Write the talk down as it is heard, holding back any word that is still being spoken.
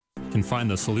can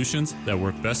find the solutions that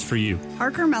work best for you.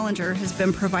 Harker Mellinger has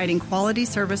been providing quality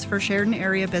service for Sheridan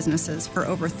area businesses for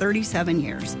over 37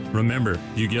 years. Remember,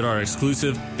 you get our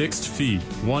exclusive fixed fee,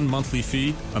 1 monthly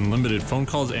fee, unlimited phone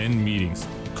calls and meetings.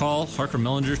 Call Harker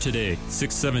Mellinger today,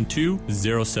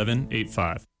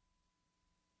 672-0785.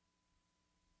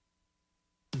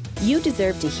 You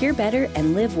deserve to hear better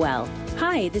and live well.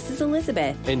 Hi, this is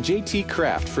Elizabeth. And JT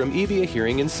Kraft from EVIA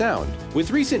Hearing and Sound. With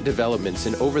recent developments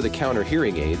in over-the-counter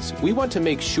hearing aids, we want to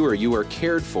make sure you are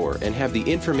cared for and have the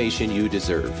information you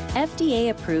deserve.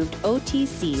 FDA-approved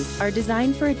OTCs are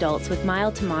designed for adults with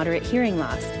mild to moderate hearing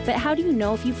loss. But how do you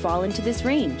know if you fall into this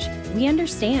range? We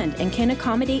understand and can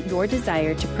accommodate your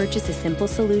desire to purchase a simple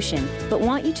solution, but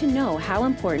want you to know how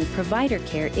important provider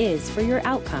care is for your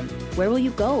outcome. Where will you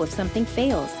go if something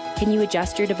fails? Can you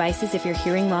adjust your devices if your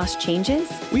hearing loss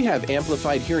changes? We have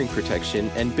amplified hearing protection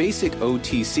and basic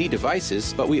OTC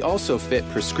devices, but we also fit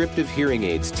prescriptive hearing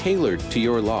aids tailored to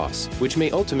your loss, which may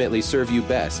ultimately serve you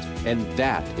best, and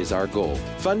that is our goal.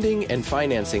 Funding and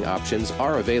financing options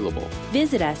are available.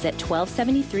 Visit us at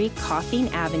 1273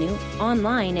 Coffeen Avenue,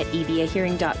 online at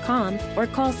eviahearing.com, or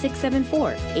call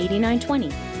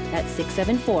 674-8920. That's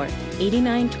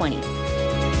 674-8920.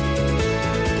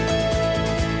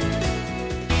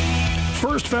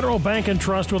 First Federal Bank and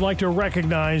Trust would like to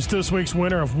recognize this week's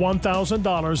winner of $1,000 and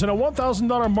a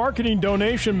 $1,000 marketing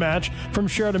donation match from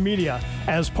Sheridan Media.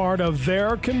 As part of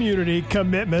their community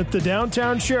commitment, the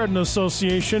Downtown Sheridan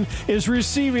Association is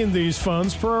receiving these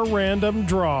funds for a random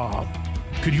draw.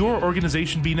 Could your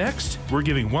organization be next? We're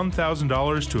giving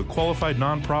 $1,000 to a qualified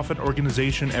nonprofit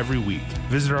organization every week.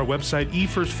 Visit our website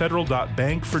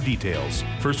efirstfederal.bank for details.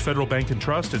 First Federal Bank and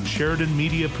Trust and Sheridan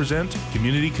Media present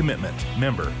Community Commitment.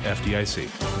 Member FDIC.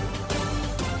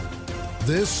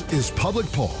 This is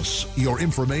Public Pulse, your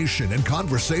information and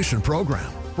conversation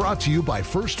program, brought to you by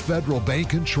First Federal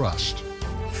Bank and Trust.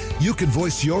 You can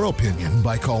voice your opinion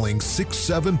by calling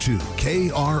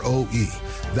 672-KROE.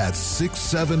 That's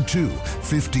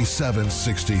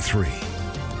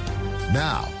 672-5763.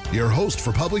 Now, your host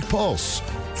for Public Pulse,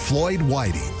 Floyd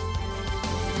Whiting.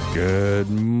 Good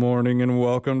morning and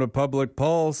welcome to Public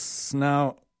Pulse.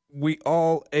 Now, we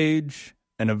all age,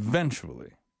 and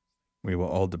eventually we will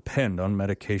all depend on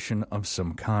medication of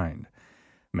some kind.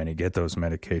 Many get those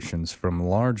medications from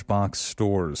large box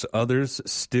stores. Others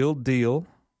still deal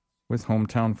with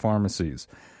hometown pharmacies.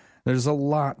 There's a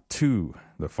lot to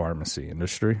the pharmacy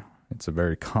industry. It's a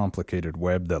very complicated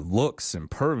web that looks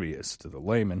impervious to the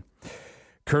layman.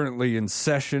 Currently in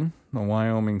session, the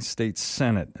Wyoming State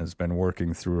Senate has been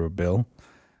working through a bill,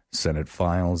 Senate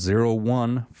File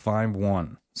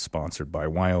 0151, sponsored by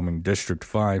Wyoming District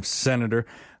 5 Senator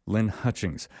Lynn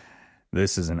Hutchings.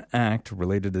 This is an act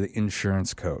related to the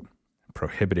insurance code,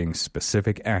 prohibiting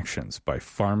specific actions by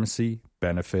pharmacy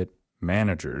benefit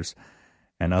managers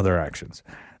and other actions.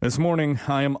 This morning,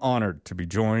 I am honored to be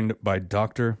joined by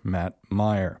Dr. Matt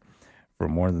Meyer. For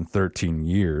more than 13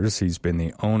 years, he's been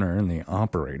the owner and the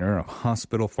operator of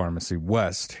Hospital Pharmacy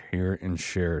West here in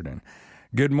Sheridan.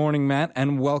 Good morning, Matt,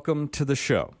 and welcome to the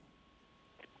show.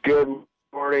 Good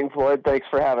morning, Floyd. Thanks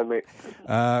for having me.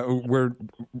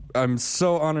 I'm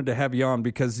so honored to have you on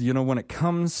because, you know, when it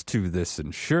comes to this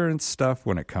insurance stuff,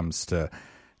 when it comes to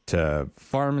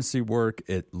pharmacy work,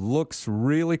 it looks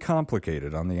really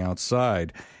complicated on the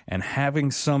outside, and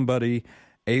having somebody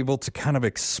able to kind of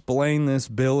explain this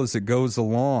bill as it goes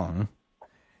along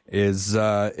is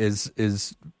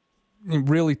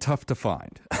really tough to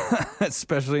find,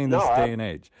 especially in this day and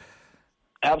age.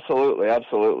 Absolutely.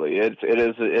 It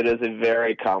is a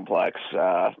very complex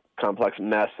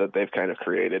mess that they've kind of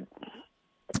created.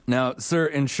 Now, sir,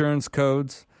 insurance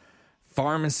codes,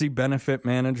 pharmacy benefit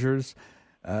managers,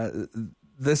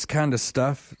 this kind of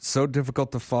stuff, so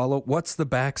difficult to follow. What's the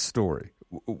backstory?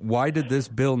 Why did this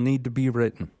bill need to be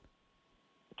written?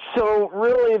 So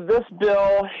really, this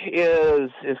bill is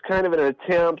kind of an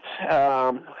attempt,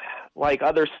 like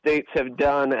other states have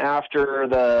done after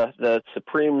the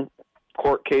Supreme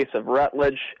Court case of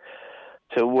Rutledge,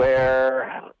 to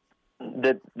where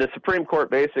the Supreme Court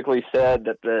basically said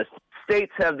that the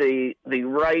states have the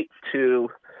right to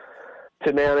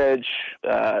manage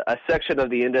a section of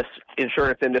the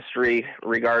insurance industry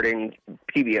regarding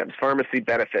PBMs, pharmacy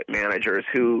benefit managers,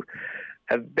 who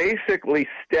have basically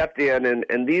stepped in,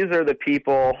 and these are the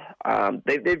people,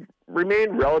 they've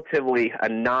remained relatively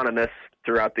anonymous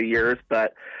throughout the years,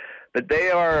 but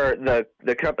they are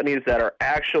the companies that are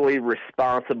actually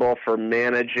responsible for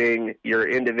managing your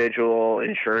individual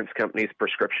insurance company's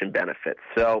prescription benefits.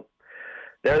 So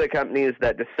they're the companies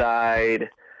that decide,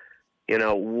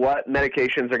 what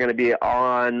medications are going to be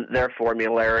on their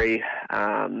formulary.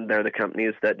 They're the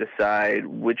companies that decide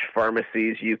which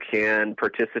pharmacies you can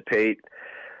participate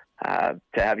to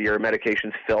have your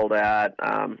medications filled at,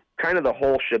 kind of the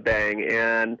whole shebang.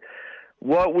 And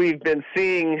what we've been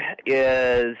seeing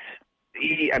is,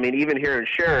 even here in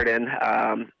Sheridan,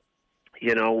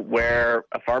 where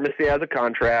a pharmacy has a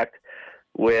contract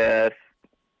with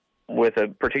a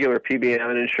particular PBM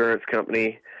and insurance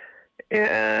company,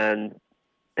 and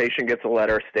patient gets a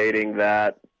letter stating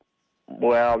that,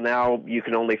 well, now you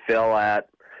can only fill at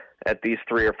these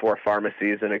 3 or 4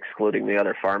 pharmacies and excluding the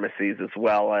other pharmacies, as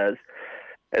well as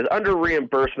under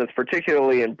reimbursements,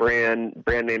 particularly in brand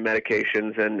name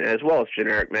medications and as well as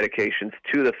generic medications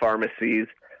to the pharmacies,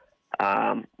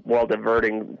 while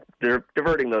diverting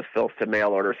those fills to mail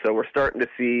order. So we're starting to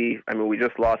see, we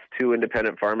just lost 2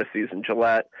 independent pharmacies in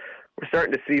Gillette. We're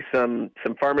starting to see some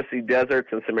pharmacy deserts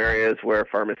in some areas where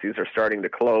pharmacies are starting to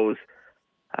close,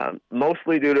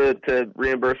 mostly due to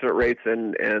reimbursement rates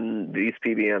and these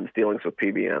PBMs, dealings with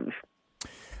PBMs.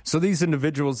 So these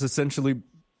individuals, essentially,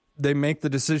 they make the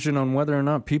decision on whether or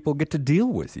not people get to deal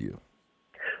with you.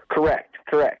 Correct.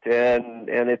 And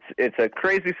it's a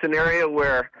crazy scenario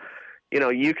where,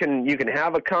 you can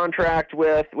have a contract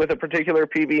with a particular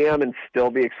PBM and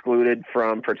still be excluded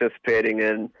from participating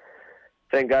in.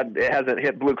 Thank God it hasn't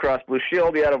hit Blue Cross Blue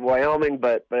Shield yet of Wyoming,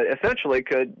 but essentially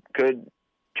could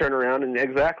turn around and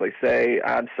exactly say,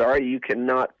 I'm sorry, you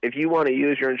cannot, if you want to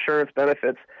use your insurance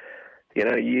benefits,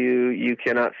 you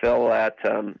cannot fill at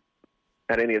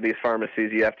any of these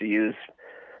pharmacies. You have to use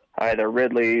either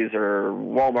Ridley's or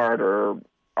Walmart or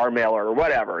our mailer or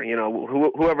whatever.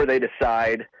 Whoever they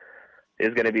decide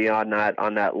is going to be on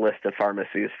that list of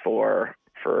pharmacies for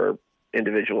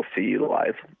individuals to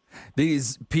utilize.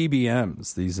 These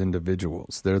PBMs, these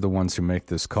individuals, they're the ones who make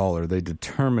this call. Are they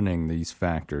determining these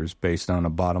factors based on a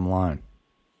bottom line?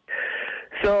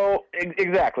 So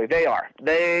exactly, they are.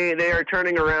 They are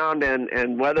turning around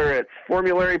and whether it's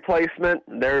formulary placement,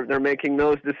 they're making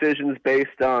those decisions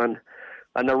based on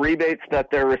the rebates that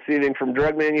they're receiving from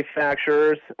drug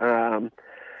manufacturers,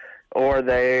 or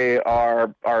they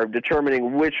are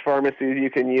determining which pharmacies you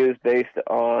can use based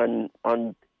on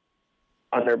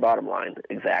their bottom line.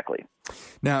 Exactly.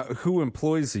 Now, who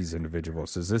employs these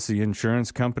individuals? Is this the insurance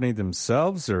company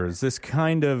themselves, or is this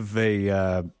kind of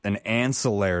an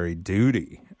ancillary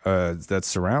duty that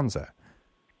surrounds that?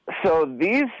 So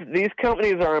these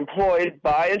companies are employed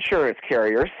by insurance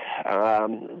carriers.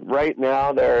 Right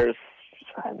now, there's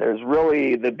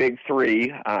really the big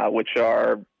 3, which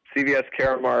are CVS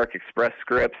Caremark, Express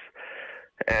Scripts,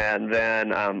 and then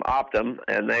Optum,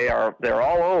 and they're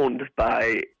all owned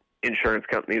by insurance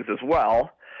companies as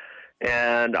well.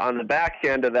 And on the back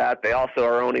end of that, they also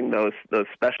are owning those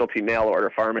specialty mail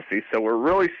order pharmacies. So we're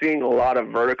really seeing a lot of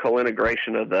vertical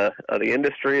integration of the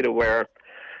industry, to where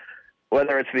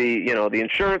whether it's the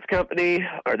insurance company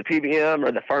or the PBM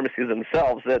or the pharmacies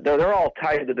themselves, that they're all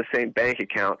tied to the same bank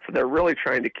account. So they're really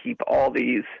trying to keep all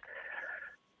these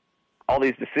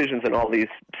decisions and all these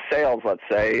sales, let's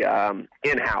say,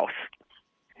 in-house.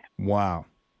 Wow.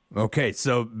 Okay,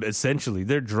 so essentially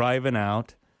they're driving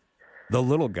out the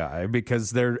little guy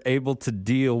because they're able to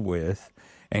deal with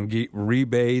and get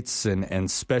rebates and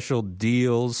special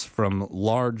deals from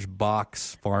large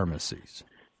box pharmacies.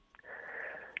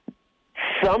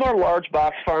 Some are large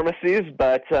box pharmacies,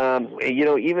 but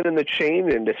even in the chain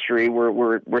industry,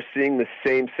 we're seeing the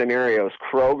same scenarios.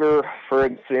 Kroger, for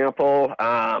example,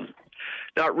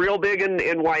 not real big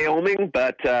in Wyoming,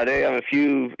 but they have a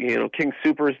few, King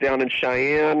Soopers down in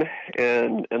Cheyenne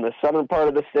and in the southern part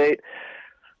of the state.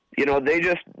 They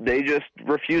just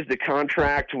refused to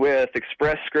contract with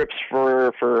Express Scripts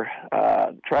for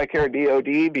TRICARE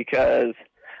DOD because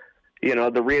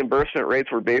the reimbursement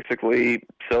rates were basically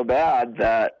so bad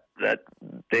that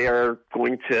they are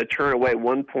going to turn away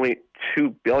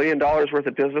 $1.2 billion worth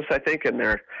of business, I think, and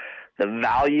the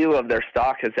value of their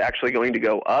stock is actually going to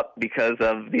go up because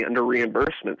of the under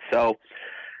reimbursement. So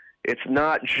it's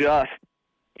not just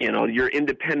your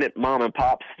independent mom and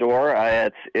pop store.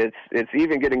 It's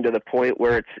even getting to the point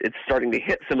where it's starting to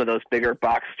hit some of those bigger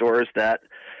box stores that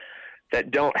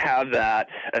don't have that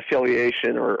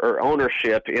affiliation or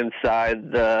ownership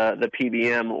inside the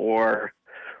PBM or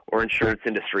insurance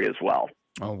industry as well.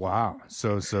 Oh wow!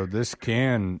 So this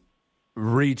can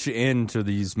reach into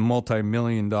these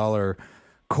multi-million-dollar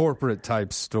corporate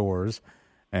type stores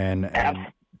and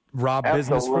rob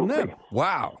business from them.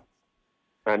 Wow.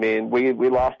 We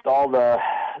lost all the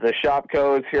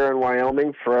Shopcos here in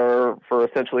Wyoming for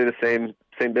essentially the same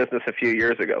business a few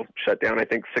years ago. Shut down, I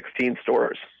think, 16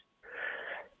 stores.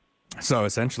 So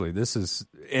essentially, this is,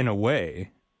 in a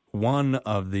way, one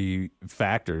of the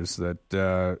factors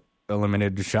that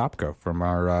eliminated Shopko from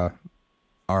our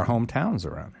hometowns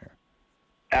around here.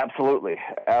 Absolutely.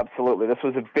 This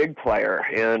was a big player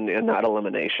in that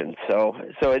elimination. So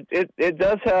it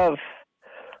does have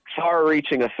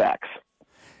far-reaching effects.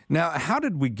 Now, how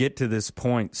did we get to this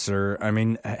point, sir? I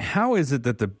mean, how is it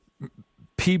that the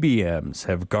PBMs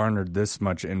have garnered this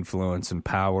much influence and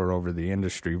power over the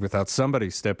industry without somebody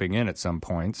stepping in at some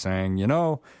point saying,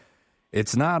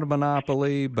 it's not a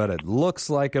monopoly, but it looks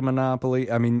like a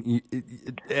monopoly? I mean,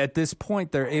 at this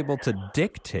point, they're able to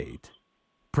dictate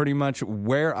pretty much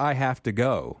where I have to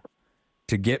go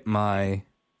to get my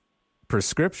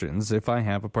prescriptions if I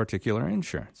have a particular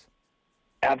insurance.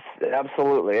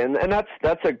 Absolutely, and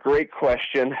that's a great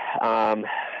question.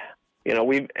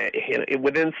 We've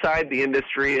inside the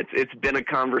industry, it's been a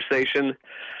conversation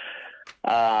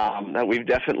that we've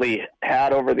definitely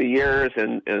had over the years,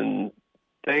 and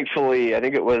thankfully, I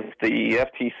think it was the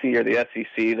FTC or the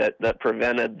SEC that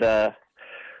prevented the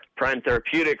Prime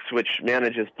Therapeutics, which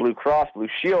manages Blue Cross Blue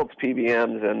Shield's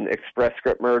PBMs and Express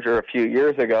Script merger a few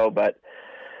years ago. But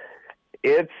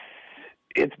it's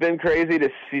been crazy to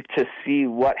see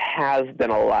what has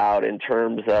been allowed in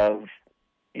terms of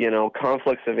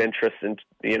conflicts of interest in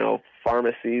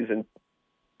pharmacies and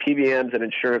PBMs and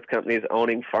insurance companies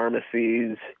owning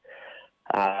pharmacies,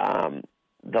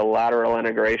 the lateral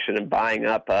integration and buying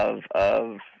up of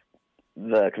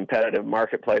the competitive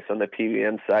marketplace on the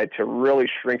PBM side to really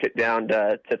shrink it down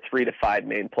to 3 to 5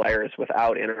 main players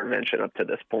without intervention up to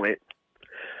this point.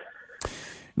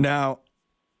 Now,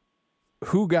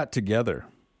 who got together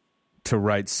to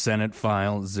write Senate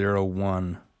File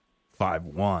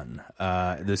 0151?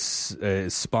 This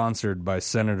is sponsored by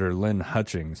Senator Lynn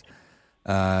Hutchings.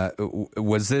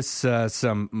 Was this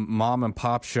some mom and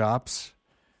pop shops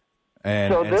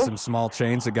and some small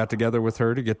chains that got together with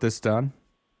her to get this done?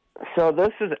 So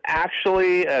this is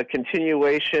actually a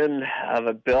continuation of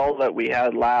a bill that we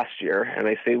had last year. And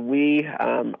I say we,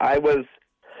 I was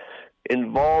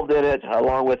involved in it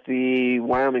along with the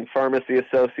Wyoming Pharmacy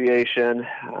Association.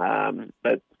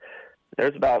 But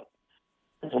there's about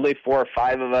only 4 or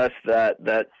 5 of us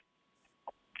that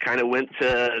kind of went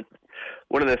to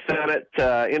one of the Senate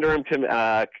interim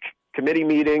committee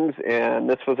meetings, and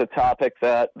this was a topic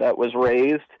that was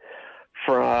raised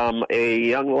from a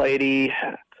young lady,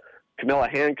 Camilla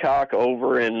Hancock,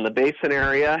 over in the Basin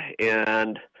area,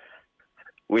 and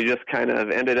we just kind of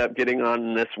ended up getting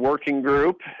on this working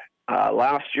group.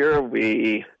 Last year,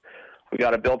 we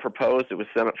got a bill proposed. It was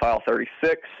Senate File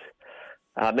 36,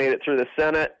 made it through the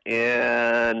Senate,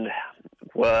 and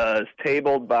was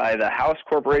tabled by the House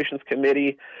Corporations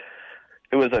Committee.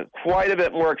 It was quite a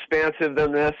bit more expansive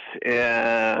than this,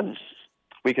 and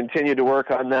we continued to work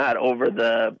on that over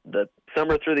the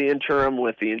summer through the interim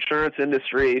with the insurance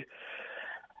industry.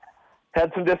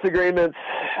 Had some disagreements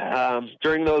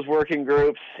during those working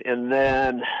groups, and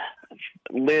then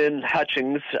Lynn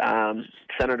Hutchings,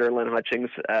 Senator Lynn Hutchings,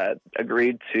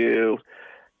 agreed to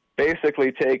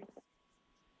basically take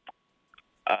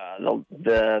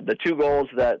the 2 goals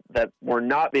that were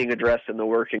not being addressed in the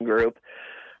working group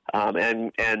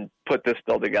and put this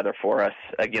bill together for us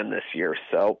again this year.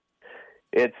 So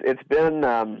it's been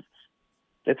a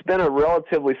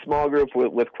relatively small group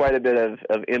with quite a bit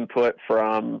of input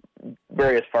from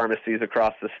various pharmacies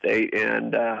across the state,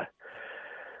 and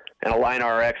Align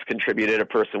RX contributed a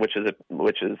person, which is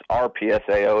our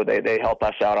PSAO. They help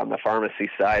us out on the pharmacy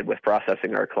side with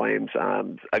processing our claims.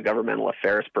 A governmental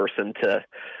affairs person to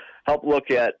help look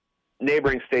at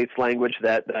neighboring states' language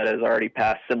that has already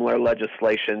passed similar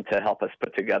legislation to help us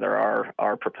put together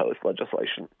our proposed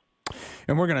legislation.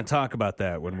 And we're going to talk about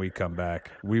that when we come back.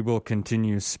 We will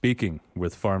continue speaking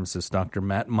with pharmacist Dr.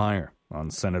 Matt Meyer on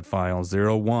Senate File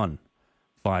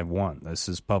 0151. This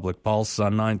is Public Pulse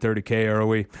on 930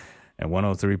 KROE and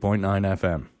 103.9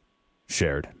 FM.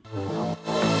 Sheridan.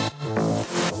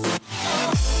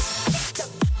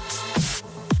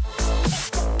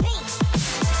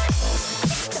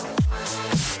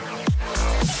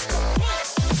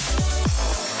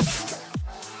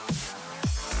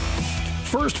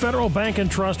 First Federal Bank and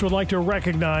Trust would like to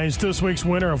recognize this week's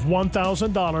winner of $1,000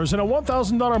 and a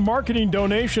 $1,000 marketing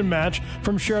donation match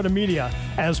from Sheridan Media.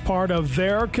 As part of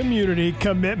their community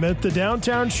commitment, the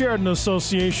Downtown Sheridan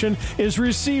Association is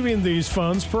receiving these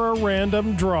funds for a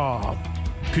random draw.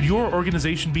 Could your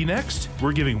organization be next?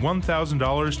 We're giving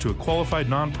 $1,000 to a qualified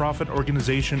nonprofit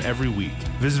organization every week.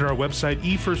 Visit our website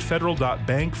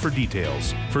efirstfederal.bank for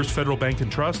details. First Federal Bank and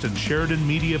Trust and Sheridan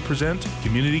Media present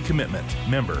Community Commitment.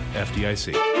 Member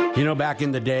FDIC. You know, back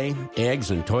in the day,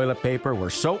 eggs and toilet paper were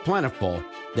so plentiful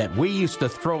that we used to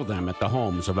throw them at the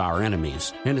homes of our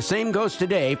enemies. And the same goes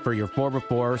today for your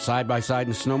 4x4, side-by-side,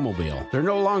 and snowmobile. They're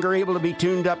no longer able to be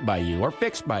tuned up by you or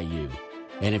fixed by you.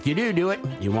 And if you do it,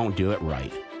 you won't do it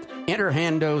right. Enter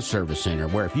Hendo Service Center,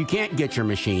 where if you can't get your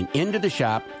machine into the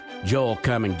shop, Joe will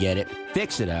come and get it,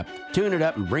 fix it up, tune it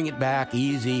up, and bring it back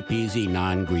easy peasy,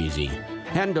 non-greasy.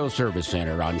 Hendo Service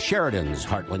Center on Sheridan's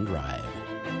Heartland Drive.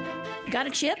 Got a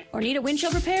chip or need a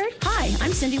windshield repaired? Hi,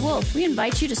 I'm Cindy Wolf. We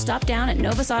invite you to stop down at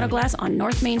Novus Auto Glass on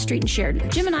North Main Street in Sheridan.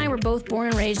 Jim and I were both born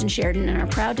and raised in Sheridan and are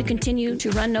proud to continue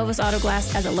to run Novus Auto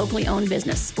Glass as a locally owned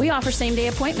business. We offer same-day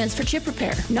appointments for chip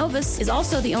repair. Novus is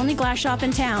also the only glass shop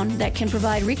in town that can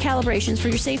provide recalibrations for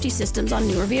your safety systems on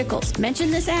newer vehicles.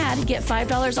 Mention this ad, get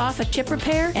 $5 off a chip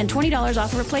repair and $20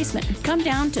 off a replacement. Come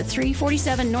down to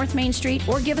 347 North Main Street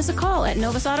or give us a call at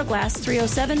Novus Auto Glass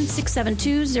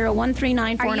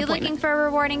 307-672-0139 for an appointment. For a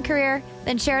rewarding career?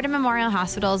 Then Sheridan Memorial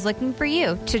Hospital is looking for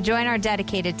you to join our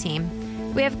dedicated team.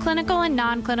 We have clinical and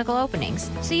non-clinical openings,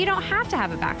 so you don't have to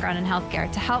have a background in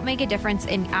healthcare to help make a difference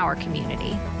in our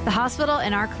community. The hospital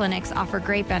and our clinics offer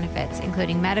great benefits,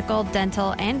 including medical,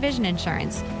 dental, and vision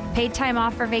insurance, paid time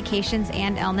off for vacations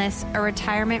and illness, a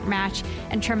retirement match,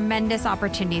 and tremendous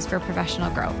opportunities for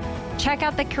professional growth. Check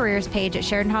out the careers page at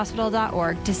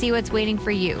SheridanHospital.org to see what's waiting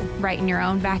for you right in your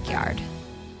own backyard.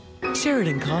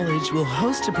 Sheridan College will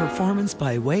host a performance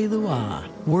by Wei Lua,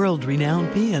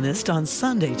 world-renowned pianist, on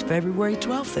Sunday, February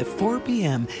 12th at 4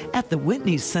 p.m. at the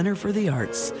Whitney Center for the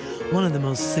Arts. One of the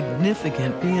most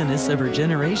significant pianists of her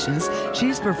generations,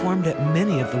 she's performed at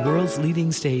many of the world's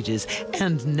leading stages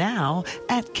and now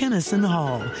at Kennison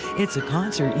Hall. It's a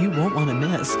concert you won't want to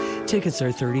miss. Tickets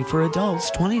are $30 for adults,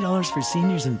 $20 for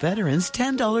seniors and veterans,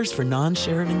 $10 for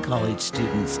non-Sheridan College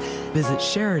students. Visit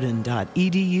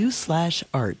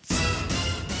sheridan.edu/arts.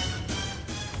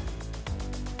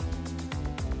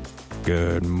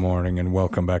 Good morning and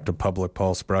welcome back to Public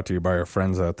Pulse, brought to you by our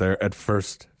friends out there at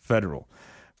First Federal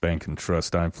Bank and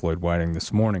Trust. I'm Floyd Whiting.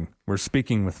 This morning, we're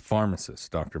speaking with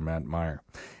pharmacist Dr. Matt Meyer.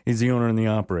 He's the owner and the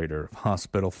operator of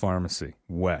Hospital Pharmacy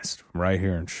West, right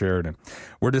here in Sheridan.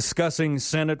 We're discussing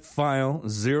Senate File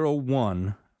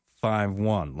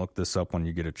 0151. Look this up when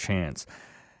you get a chance.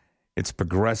 It's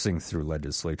progressing through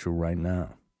legislature right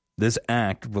now. This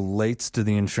act relates to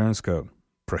the insurance code,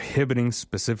 prohibiting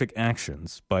specific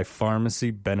actions by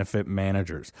pharmacy benefit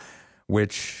managers,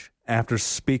 which, after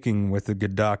speaking with a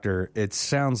good doctor, it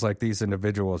sounds like these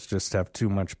individuals just have too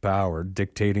much power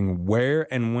dictating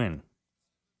where and when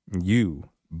you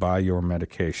buy your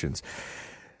medications.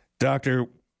 Doctor,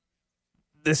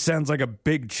 this sounds like a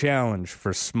big challenge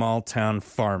for small-town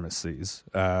pharmacies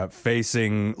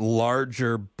facing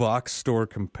larger box store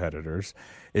competitors.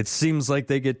 It seems like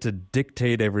they get to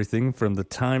dictate everything from the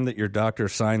time that your doctor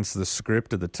signs the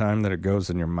script to the time that it goes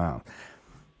in your mouth.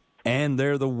 And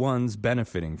they're the ones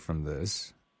benefiting from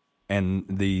this and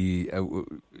the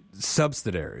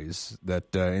subsidiaries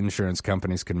that insurance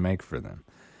companies can make for them.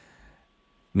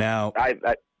 Now,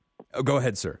 go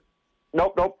ahead, sir.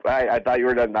 Nope. I thought you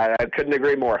were done. I couldn't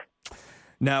agree more.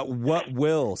 Now, what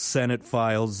will Senate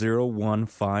File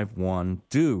 0151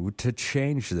 do to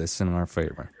change this in our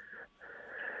favor?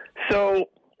 So,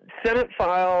 Senate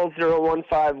File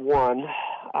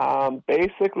 0151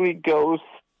 basically goes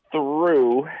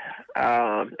through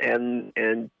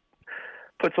and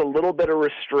puts a little bit of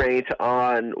restraint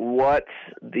on what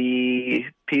the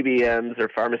PBMs or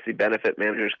pharmacy benefit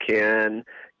managers can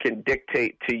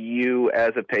dictate to you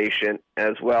as a patient,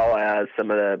 as well as some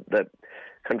of the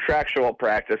contractual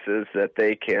practices that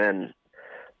they can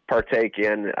partake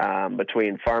in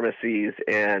between pharmacies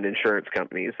and insurance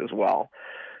companies as well.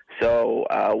 So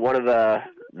one of the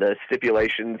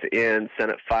stipulations in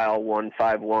Senate File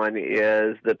 151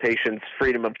 is the patient's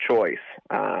freedom of choice,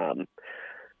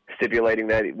 stipulating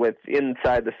that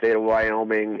inside the state of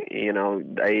Wyoming,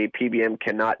 a PBM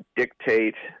cannot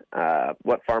dictate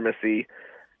what pharmacy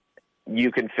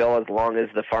you can fill as long as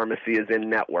the pharmacy is in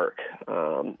network.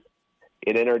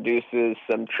 It introduces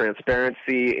some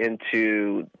transparency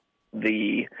into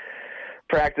the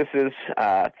practices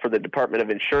for the Department of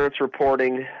Insurance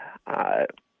reporting,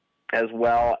 as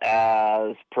well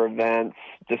as prevents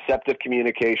deceptive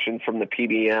communication from the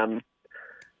PBM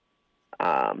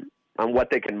on what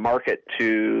they can market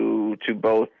to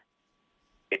both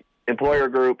employer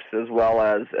groups as well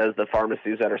as the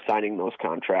pharmacies that are signing those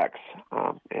contracts.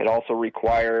 It also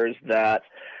requires that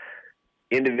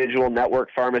individual network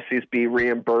pharmacies be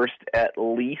reimbursed at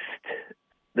least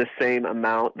the same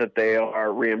amount that they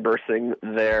are reimbursing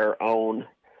their own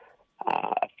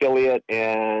affiliate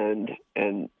and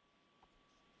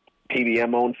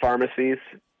PBM-owned pharmacies.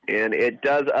 And it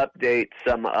does update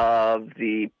some of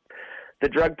the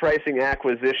drug pricing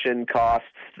acquisition costs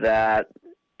that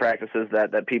practices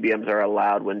that PBMs are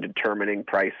allowed when determining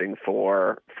pricing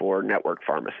for network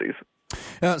pharmacies.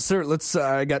 Sir,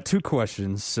 I got two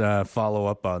questions follow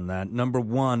up on that. Number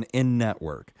one,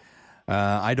 in-network.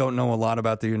 I don't know a lot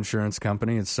about the insurance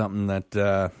company. It's something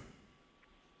that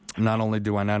not only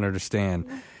do I not understand,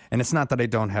 and it's not that I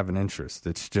don't have an interest.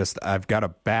 It's just I've got a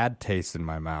bad taste in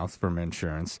my mouth from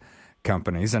insurance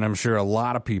companies, and I'm sure a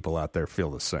lot of people out there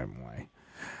feel the same way.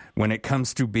 When it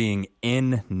comes to being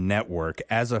in-network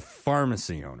as a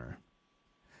pharmacy owner,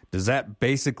 does that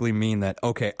basically mean that,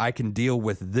 okay, I can deal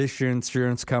with this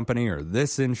insurance company or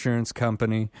this insurance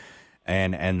company,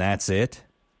 and that's it?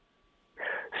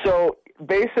 So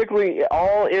basically,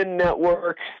 all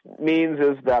in-network means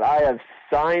is that I have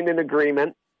signed an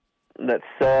agreement that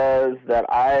says that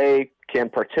I can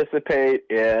participate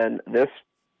in this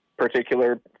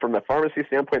particular, from a pharmacy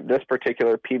standpoint, this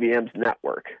particular PBM's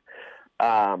network.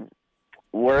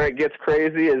 Where it gets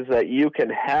crazy is that you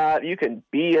can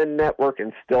be in network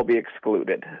and still be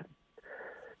excluded.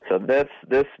 So this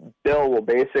bill will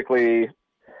basically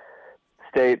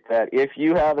state that if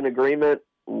you have an agreement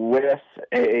with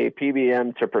a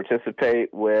PBM to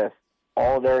participate with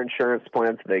all their insurance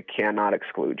plans, they cannot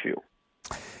exclude you.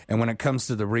 And when it comes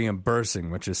to the reimbursing,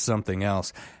 which is something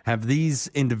else, have these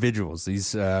individuals,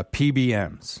 these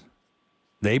PBMs,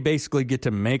 they basically get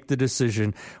to make the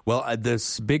decision, well,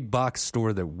 this big box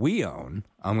store that we own,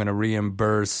 I'm going to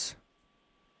reimburse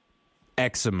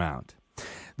X amount.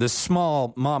 The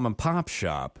small mom and pop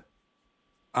shop,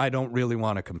 I don't really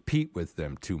want to compete with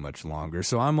them too much longer,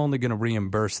 so I'm only going to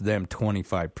reimburse them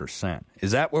 25%.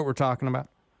 Is that what we're talking about?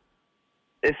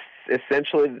 It's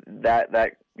essentially that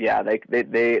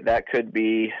could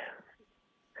be,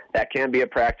 that can be a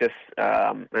practice,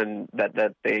 and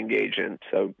that they engage in.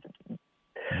 So,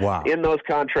 wow. In those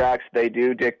contracts, they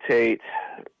do dictate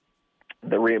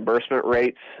the reimbursement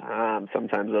rates.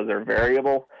 Sometimes those are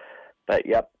variable, but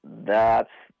that's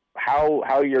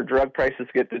how your drug prices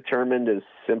get determined is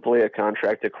simply a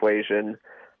contract equation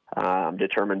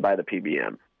determined by the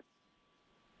PBM.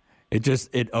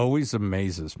 It always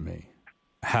amazes me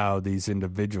how these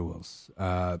individuals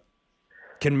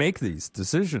can make these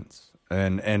decisions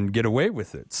and get away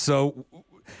with it. So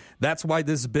that's why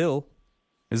this bill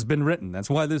has been written. That's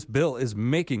why this bill is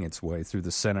making its way through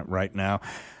the Senate right now.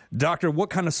 Doctor, what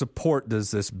kind of support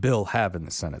does this bill have in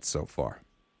the Senate so far?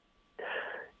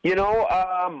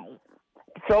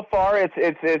 So far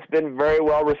it's been very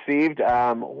well received.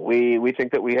 We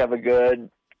think that we have a good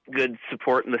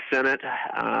support in the Senate.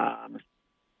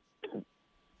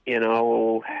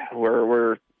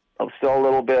 We're still a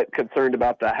little bit concerned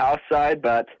about the House side,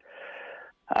 but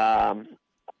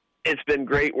it's been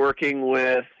great working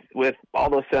with all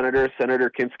those senators. Senator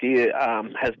Kinski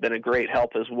has been a great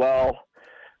help as well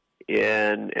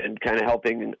in kind of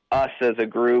helping us as a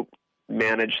group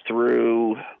manage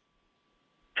through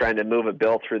trying to move a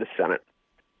bill through the Senate.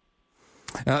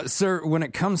 Sir, when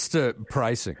it comes to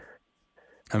pricing,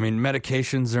 I mean,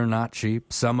 medications are not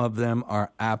cheap. Some of them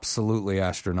are absolutely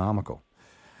astronomical.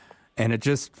 And it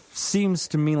just seems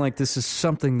to me like this is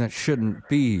something that shouldn't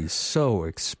be so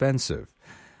expensive.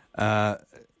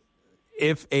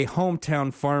 If a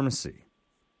hometown pharmacy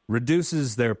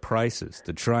reduces their prices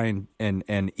to try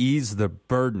and ease the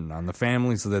burden on the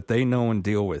families that they know and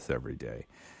deal with every day,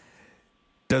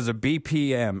 does a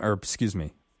PBM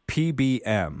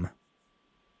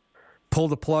pull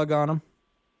the plug on them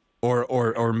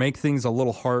or make things a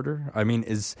little harder? I mean,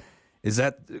 is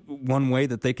that one way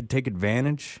that they could take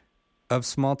advantage of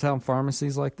small town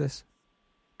pharmacies like this?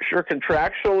 Sure.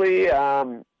 Contractually,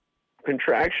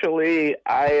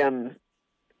 I am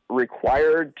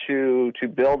required to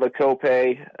bill the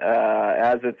copay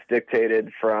as it's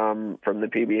dictated from the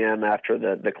PBM after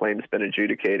the claim's been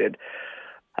adjudicated.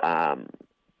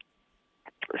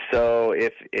 So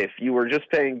if you were just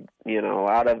paying,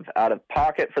 out of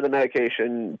pocket for the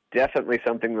medication, definitely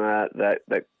something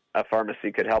that a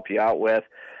pharmacy could help you out with.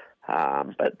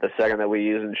 But the second that we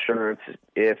use insurance,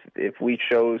 if we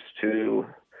chose to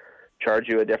charge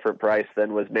you a different price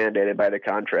than was mandated by the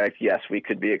contract, yes, we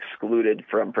could be excluded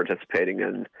from participating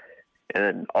in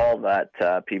all that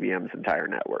PBM's entire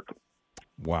network.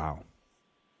 Wow.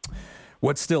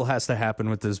 What still has to happen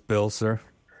with this bill, sir?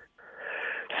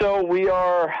 So we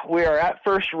are at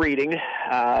first reading.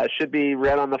 Should be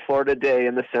read on the floor today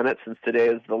in the Senate, since today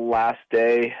is the last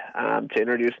day to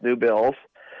introduce new bills.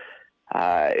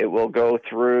 It will go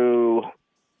through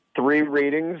 3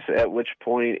 readings, at which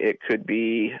point it could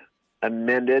be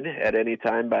amended at any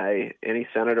time by any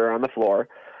senator on the floor,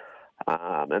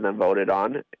 and then voted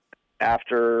on.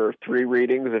 After 3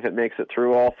 readings, if it makes it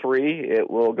through all 3, it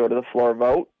will go to the floor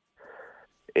vote.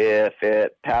 If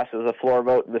it passes a floor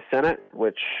vote in the Senate,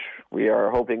 which we are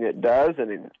hoping it does,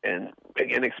 and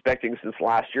again expecting, since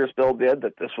last year's bill did,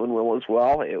 that this one will as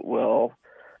well, it will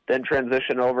then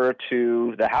transition over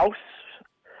to the House,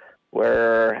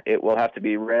 where it will have to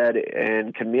be read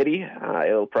in committee.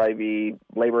 It'll probably be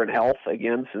Labor and Health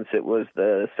again, since it was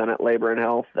the Senate Labor and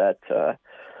Health that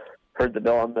heard the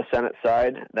bill on the Senate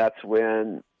side. That's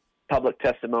when public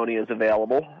testimony is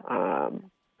available.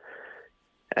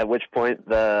 At which point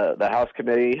the House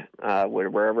committee,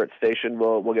 wherever it's stationed,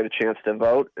 will get a chance to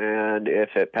vote. And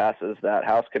if it passes that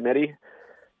House committee,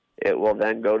 it will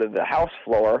then go to the House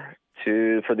floor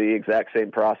for the exact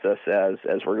same process as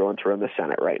we're going through in the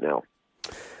Senate right now.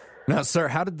 Now, sir,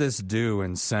 how did this do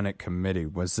in Senate committee?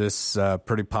 Was this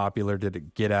pretty popular? Did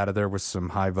it get out of there with some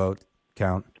high vote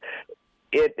count?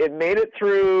 It made it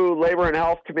through Labor and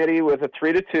Health Committee with a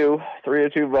 3-2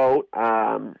 vote.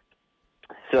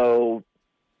 So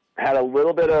had a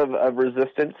little bit of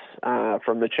resistance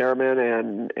from the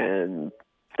chairman and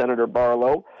Senator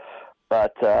Barlow,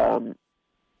 but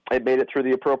it made it through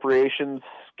the Appropriations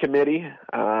Committee,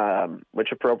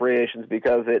 which appropriations,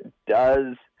 because it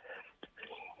does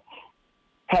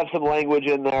have some language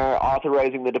in there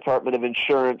authorizing the Department of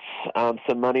Insurance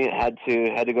some money. It had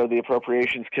to go to the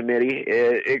Appropriations Committee.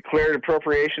 It cleared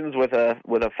appropriations with a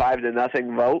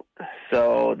 5-0 vote,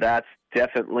 so that's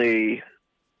definitely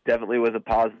was a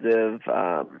positive.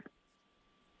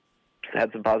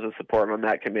 Had some positive support on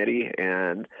that committee,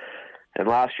 and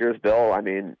last year's bill, I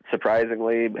mean,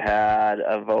 surprisingly, had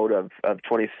a vote of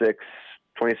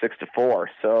 26-4.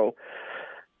 So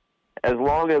as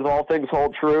long as all things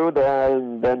hold true,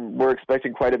 then we're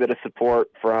expecting quite a bit of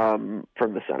support from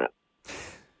the Senate.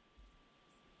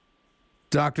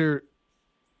 Doctor,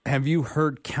 have you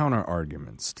heard counter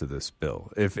arguments to this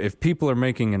bill? If people are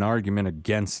making an argument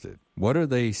against it, what are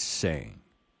they saying?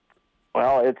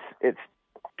 Well, it's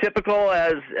typical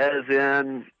as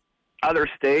in other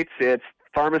states. It's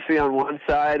pharmacy on one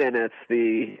side, and it's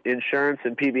the insurance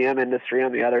and PBM industry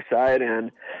on the other side.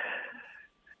 And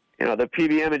the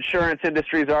PBM insurance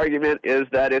industry's argument is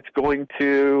that it's going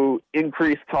to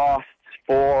increase costs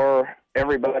for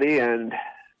everybody, and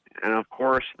of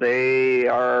course they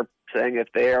are saying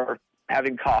if they are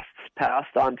having costs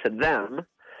passed on to them,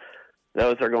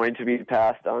 those are going to be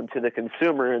passed on to the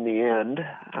consumer in the end,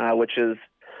 which is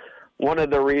one of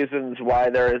the reasons why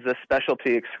there is a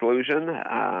specialty exclusion.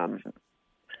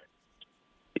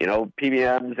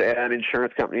 PBMs and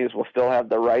insurance companies will still have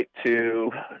the right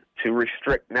to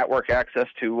restrict network access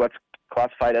to what's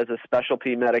classified as a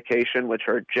specialty medication, which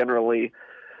are generally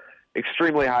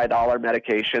extremely high dollar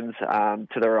medications,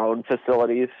 to their own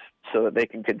facilities, so that they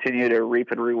can continue to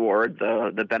reap and reward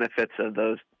the benefits of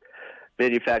those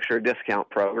manufacturer discount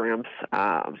programs.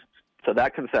 So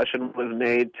that concession was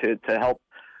made to help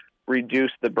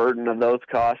reduce the burden of those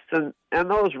costs, and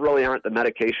those really aren't the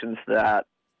medications that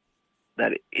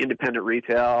independent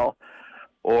retail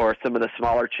or some of the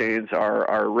smaller chains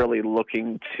are really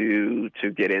looking to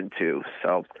get into.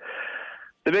 So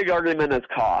the big argument is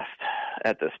cost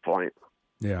at this point.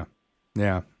 Yeah.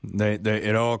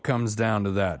 It all comes down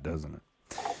to that, doesn't it?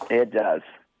 It does.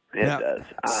 It does.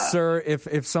 Sir,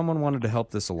 if someone wanted to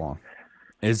help this along,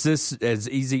 is this as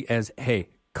easy as, hey,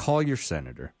 call your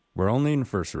senator? We're only in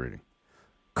first reading.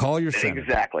 Call your senator.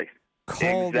 Exactly.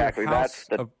 Call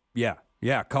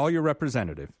call your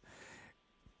representative.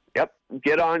 Yep.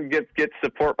 Get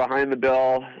support behind the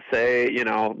bill. Say,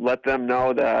 let them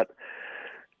know that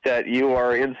you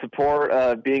are in support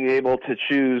of being able to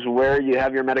choose where you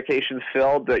have your medications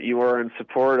filled, that you are in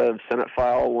support of Senate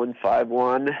File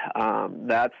 151.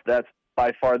 That's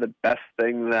by far the best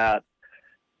thing that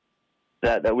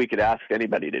we could ask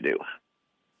anybody to do.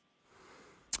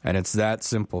 And it's that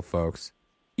simple, folks.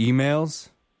 Emails,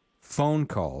 phone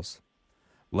calls.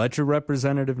 Let your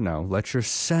representative know. Let your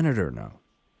senator know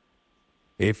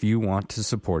if you want to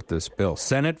support this bill.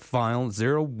 Senate File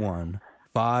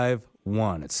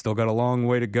 0151. It's still got a long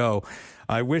way to go.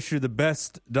 I wish you the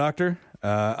best, Doctor.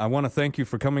 I want to thank you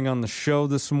for coming on the show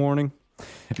this morning,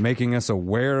 making us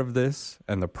aware of this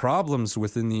and the problems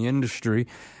within the industry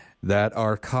that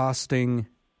are costing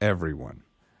everyone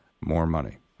more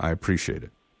money. I appreciate it.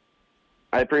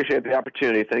 I appreciate the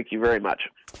opportunity. Thank you very much.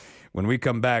 When we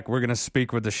come back, we're going to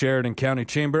speak with the Sheridan County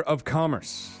Chamber of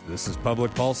Commerce. This is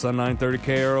Public Pulse on 930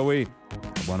 KROE,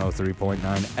 103.9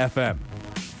 FM.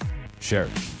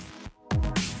 Sheridan.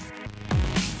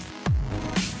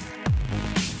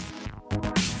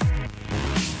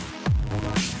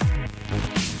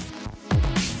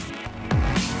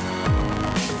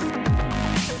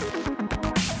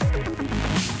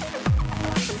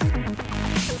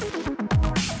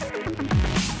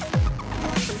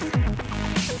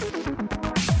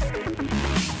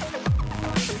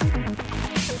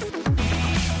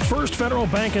 First Federal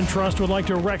Bank and Trust would like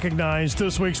to recognize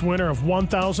this week's winner of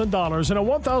 $1,000 and a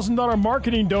 $1,000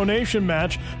 marketing donation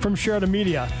match from Sheridan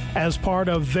Media. As part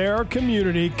of their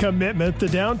community commitment, the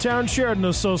Downtown Sheridan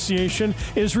Association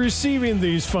is receiving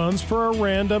these funds for a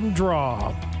random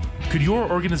draw. Could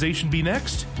your organization be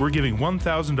next? We're giving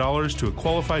 $1,000 to a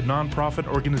qualified nonprofit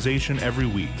organization every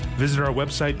week. Visit our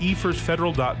website,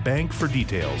 efirstfederal.bank, for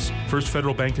details. First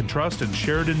Federal Bank and Trust and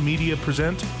Sheridan Media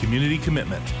present Community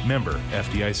Commitment. Member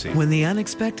FDIC. When the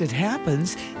unexpected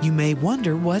happens, you may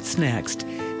wonder what's next.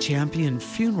 Champion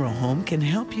Funeral Home can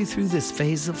help you through this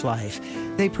phase of life.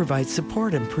 They provide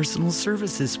support and personal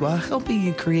services while helping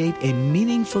you create a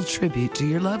meaningful tribute to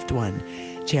your loved one.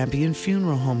 Champion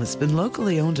Funeral Home has been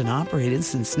locally owned and operated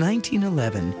since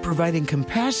 1911, providing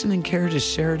compassion and care to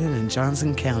Sheridan and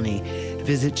Johnson County.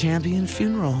 Visit Champion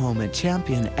Funeral Home at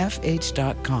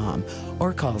championfh.com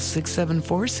or call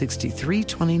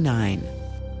 674-6329.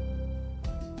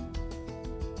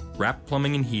 Rapp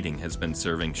Plumbing and Heating has been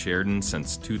serving Sheridan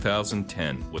since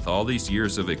 2010. With all these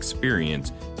years of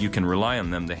experience, you can rely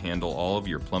on them to handle all of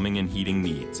your plumbing and heating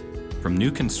needs. From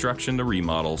new construction to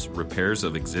remodels, repairs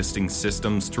of existing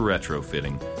systems to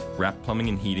retrofitting, Rapp Plumbing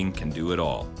and Heating can do it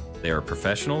all. They are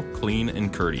professional, clean,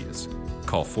 and courteous.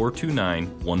 Call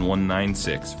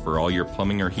 429-1196 for all your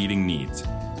plumbing or heating needs.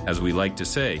 As we like to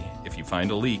say, if you find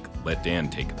a leak, let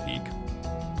Dan take a peek.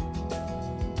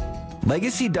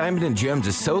 Legacy Diamond and Gems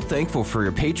is so thankful for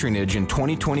your patronage in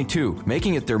 2022,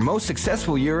 making it their most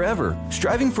successful year ever.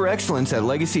 Striving for excellence at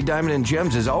Legacy Diamond and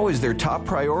Gems is always their top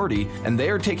priority, and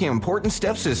they are taking important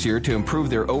steps this year to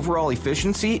improve their overall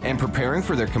efficiency and preparing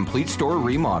for their complete store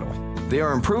remodel. They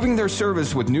are improving their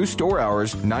service with new store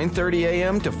hours, 9:30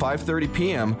 a.m. to 5:30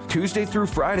 p.m., Tuesday through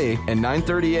Friday, and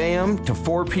 9:30 a.m. to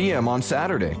 4 p.m. on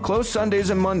Saturday. Closed Sundays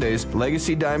and Mondays,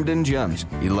 Legacy Diamond and Gems,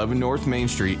 11 North Main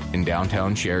Street in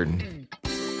downtown Sheridan.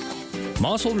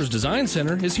 Mossholders Design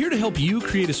Center is here to help you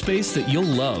create a space that you'll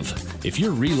love. If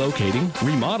you're relocating,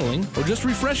 remodeling, or just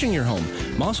refreshing your home,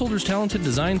 Mossholders' talented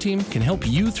design team can help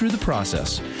you through the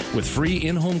process. With free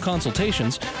in-home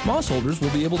consultations, Mossholders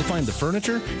will be able to find the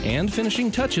furniture and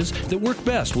finishing touches that work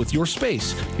best with your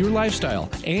space, your lifestyle,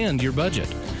 and your budget.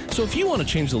 So if you want to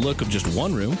change the look of just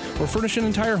one room or furnish an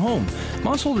entire home,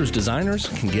 Mossholders designers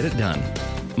can get it done.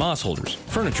 Mossholders,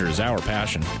 furniture is our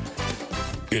passion.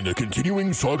 In the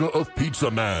continuing saga of Pizza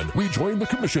Man, we join the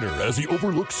commissioner as he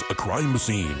overlooks a crime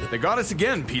scene. They got us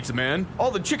again, Pizza Man.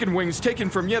 All the chicken wings taken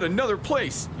from yet another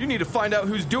place. You need to find out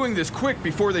who's doing this quick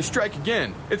before they strike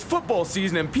again. It's football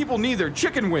season and people need their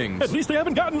chicken wings. At least they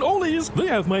haven't gotten Ole's. They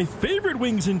have my favorite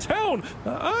wings in town.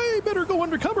 I better go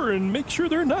undercover and make sure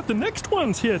they're not the next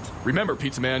ones hit. Remember,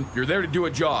 Pizza Man, you're there to do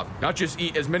a job, not just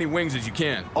eat as many wings as you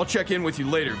can. I'll check in with you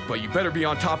later, but you better be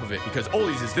on top of it because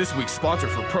Ole's is this week's sponsor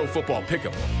for Pro Football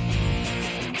Pickup.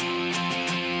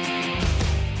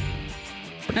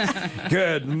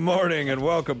 Good morning and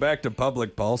welcome back to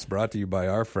Public Pulse, brought to you by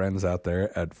our friends out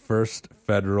there at First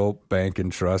Federal Bank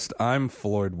and Trust. I'm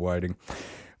Floyd Whiting.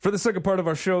 For the second part of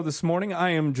our show this morning, I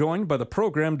am joined by the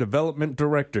Program Development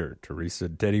Director, Teresa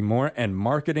Deddy Moore, and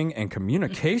Marketing and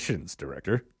Communications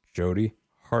Director, Jody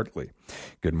Hartley.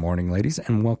 Good morning, ladies,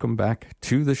 and welcome back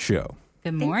to the show.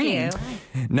 Good morning.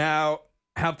 Now,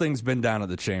 how have things been down at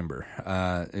the chamber?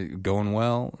 Going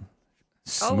well?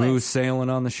 Smooth sailing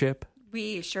on the ship?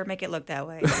 We sure make it look that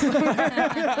way.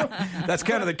 That's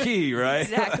kind of the key, right?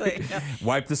 Exactly.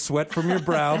 Wipe the sweat from your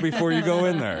brow before you go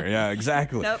in there. Yeah,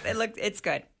 exactly. Nope, it's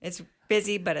good. It's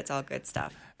busy, but it's all good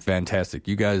stuff. Fantastic.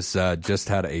 You guys just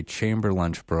had a chamber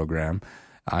lunch program.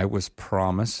 I was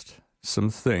promised some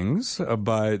things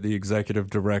by the executive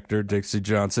director, Dixie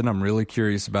Johnson. I'm really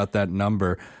curious about that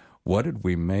number. What did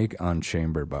we make on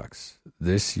chamber bucks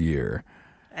this year?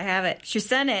 I have it. She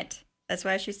sent it. That's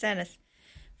why she sent us.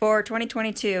 For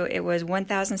 2022, it was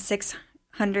 $1,608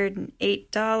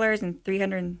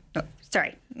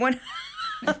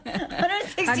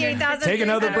 $168,000. Take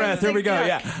another breath. Here we go.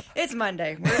 Yeah. It's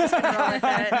Monday. We're just going to roll with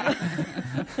that.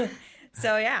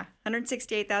 So, yeah,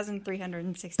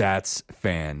 $168,360. That's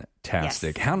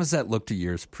fantastic. Yes. How does that look to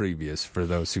years previous for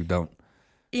those who don't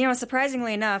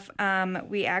Surprisingly enough,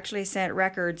 we actually set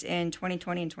records in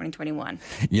 2020 and 2021.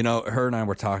 Her and I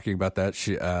were talking about that.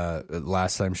 She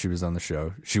last time she was on the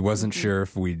show. She wasn't sure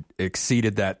if we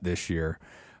exceeded that this year,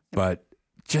 but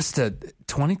just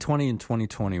 2020 and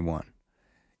 2021.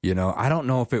 I don't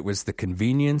know if it was the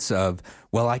convenience of,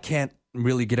 well, I can't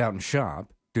really get out and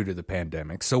shop due to the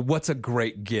pandemic. So what's a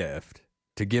great gift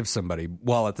to give somebody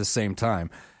while at the same time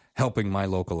helping my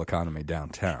local economy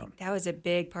downtown? That was a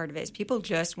big part of it. Is people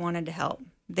just wanted to help.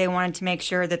 They wanted to make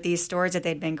sure that these stores that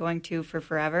they'd been going to for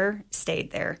forever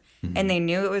stayed there. Mm-hmm. And they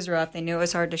knew it was rough. They knew it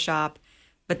was hard to shop,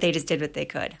 but they just did what they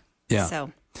could. Yeah.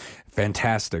 So,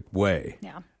 fantastic way.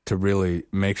 Yeah. To really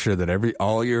make sure that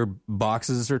all your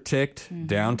boxes are ticked,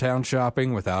 downtown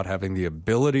shopping without having the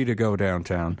ability to go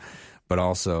downtown, but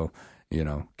also,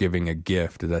 giving a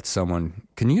gift that someone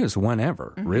can use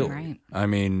whenever, really. Right. I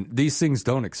mean, these things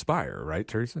don't expire, right,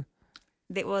 Teresa?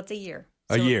 It's a year.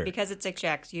 A year. Because it's a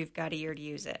check, so you've got a year to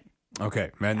use it.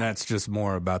 Okay, and that's just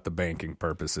more about the banking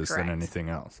purposes Correct. than anything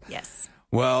else. Yes.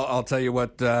 Well, I'll tell you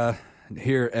what,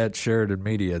 here at Sheridan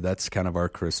Media, that's kind of our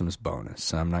Christmas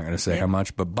bonus. I'm not going to say how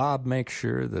much, but Bob makes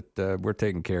sure that we're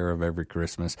taken care of every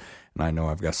Christmas. And I know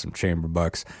I've got some chamber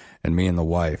bucks, and me and the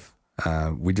wife,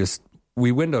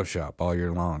 we window shop all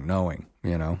year long, knowing,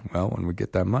 well, when we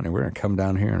get that money, we're going to come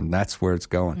down here, and that's where it's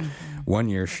going. Mm-hmm. One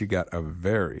year, she got a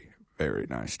very, very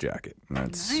nice jacket.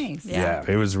 That's nice. Yeah,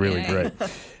 it was really great.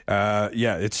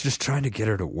 It's just trying to get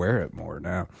her to wear it more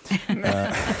now.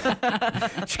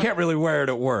 She can't really wear it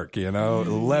at work,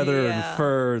 leather and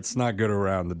fur. It's not good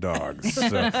around the dogs.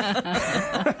 So.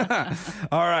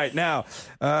 All right, now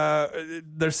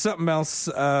there's something else.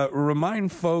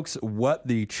 Remind folks what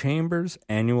the Chamber's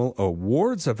Annual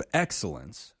Awards of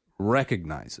Excellence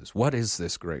recognizes. What is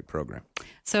this great program?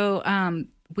 So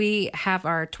we have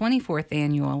our 24th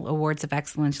annual Awards of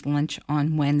Excellence lunch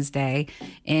on Wednesday,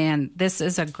 and this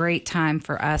is a great time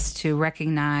for us to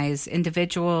recognize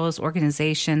individuals,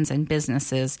 organizations, and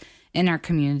businesses in our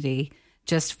community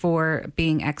just for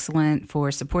being excellent,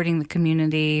 for supporting the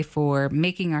community, for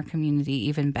making our community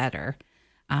even better.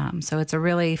 So it's a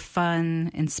really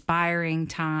fun, inspiring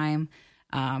time.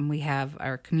 We have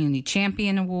our Community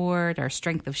Champion Award, our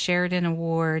Strength of Sheridan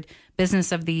Award,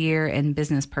 Business of the Year, and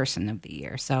Business Person of the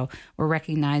Year. So we're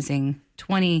recognizing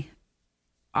 20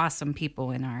 awesome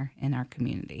people in our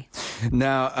community.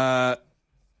 Now,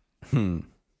 do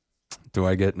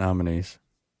I get nominees?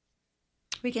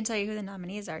 We can tell you who the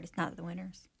nominees are, just not the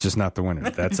winners. Just not the winner.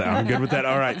 I'm good with that.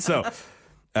 All right. So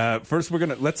first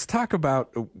let's talk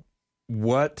about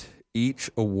what each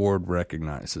award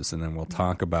recognizes, and then we'll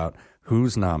talk about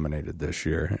who's nominated this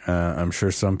year. I'm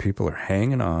sure some people are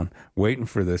hanging on, waiting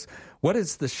for this. What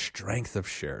is the Strength of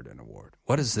Sheridan Award?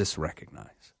 What does this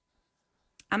recognize?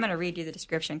 I'm going to read you the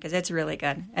description because it's really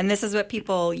good. And this is what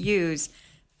people use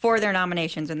for their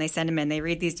nominations when they send them in. They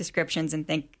read these descriptions and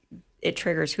think it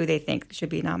triggers who they think should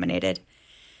be nominated.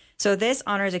 So this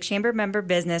honors a chamber member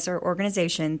business or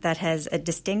organization that has a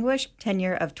distinguished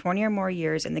tenure of 20 or more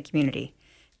years in the community.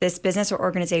 This business or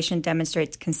organization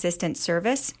demonstrates consistent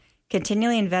service,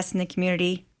 continually invests in the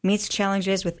community, meets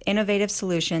challenges with innovative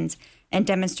solutions, and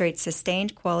demonstrates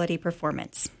sustained quality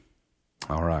performance.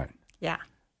 All right. Yeah.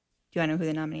 Do you want to know who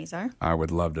the nominees are? I would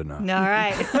love to know. All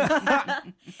right.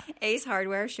 Ace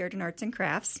Hardware, Sheridan Arts and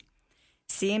Crafts,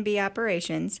 C&B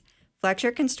Operations,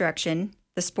 Fletcher Construction,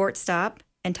 The Sports Stop,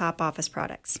 and Top Office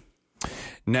Products.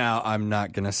 Now, I'm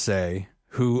not going to say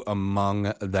who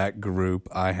among that group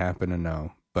I happen to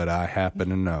know, but I happen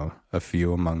to know a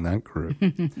few among that group.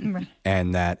 Right.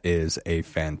 And that is a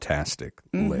fantastic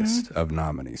list of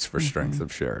nominees for Strength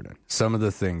of Sheridan. Some of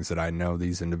the things that I know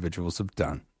these individuals have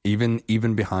done,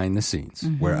 even behind the scenes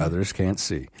where others can't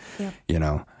see.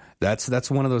 Yep. That's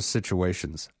one of those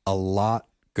situations. A lot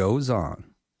goes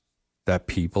on that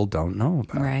people don't know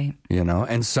about. Right.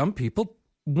 And some people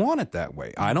want it that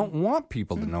way. I don't want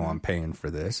people to know I'm paying for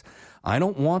this. I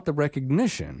don't want the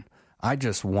recognition. I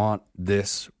just want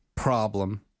this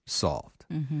problem solved.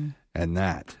 And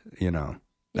that,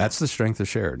 that's the Strength of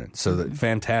Sheridan. So the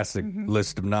fantastic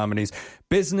list of nominees.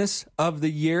 Business of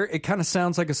the Year. It kind of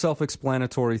sounds like a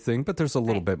self-explanatory thing, but there's a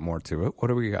little bit more to it. What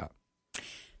do we got?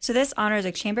 So this honors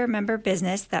a chamber member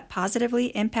business that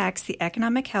positively impacts the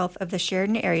economic health of the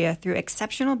Sheridan area through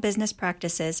exceptional business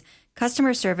practices,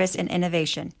 customer service, and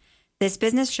innovation. This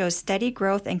business shows steady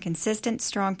growth and consistent,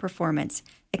 strong performance,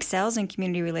 excels in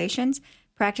community relations,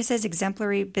 practices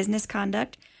exemplary business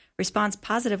conduct, responds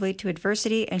positively to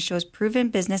adversity, and shows proven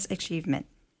business achievement.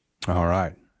 All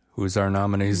right. Who's our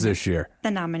nominees this year?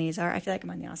 The nominees are, I feel like I'm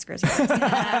on the Oscars.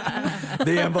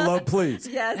 The envelope, please.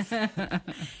 Yes.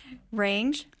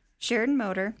 Range, Sheridan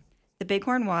Motor, the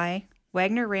Bighorn Y,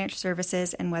 Wagner Ranch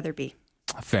Services, and Weatherby.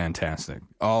 Fantastic.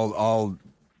 All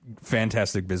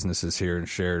fantastic businesses here in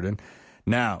Sheridan.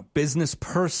 Now, Business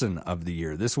Person of the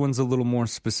Year. This one's a little more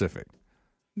specific.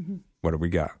 Mm-hmm. What do we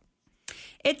got?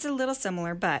 It's a little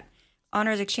similar, but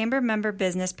honors a chamber member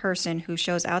business person who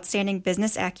shows outstanding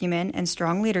business acumen and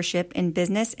strong leadership in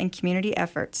business and community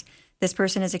efforts. This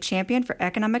person is a champion for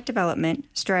economic development,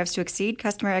 strives to exceed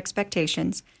customer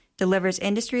expectations, delivers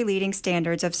industry-leading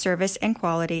standards of service and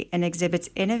quality, and exhibits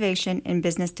innovation in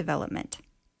business development.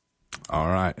 All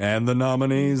right. And the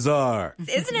nominees are...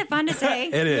 Isn't it fun to say?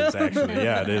 It is, actually.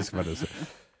 Yeah, it is fun to say.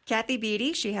 Kathy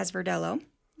Beatty, she has Verdello.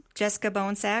 Jessica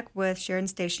Bonesack with Sheridan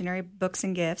Stationery Books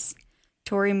and Gifts.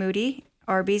 Tori Moody,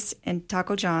 Arby's and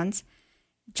Taco John's.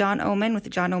 John Oman with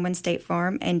John Oman State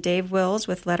Farm. And Dave Wills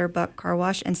with Letterbuck Car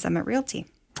Wash and Summit Realty.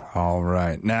 All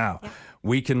right. Now,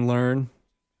 we can learn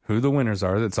who the winners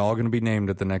are. That's all going to be named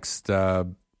at the next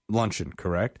luncheon,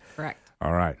 correct? Correct.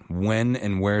 All right. When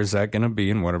and where is that going to be,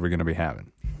 and what are we going to be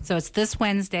having? So it's this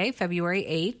Wednesday, February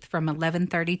 8th, from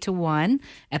 11:30 to 1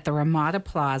 at the Ramada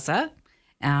Plaza.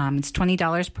 It's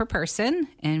 $20 per person,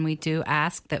 and we do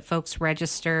ask that folks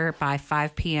register by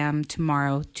 5 p.m.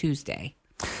 tomorrow, Tuesday.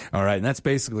 All right, and that's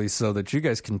basically so that you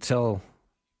guys can tell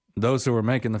those who are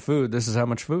making the food, this is how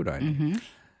much food I need. Mm-hmm.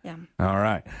 Yeah. All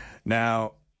right.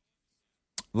 Now,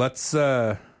 let's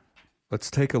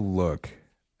take a look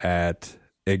at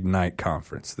Ignite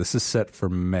Conference. This is set for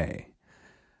May.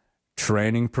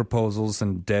 Training proposals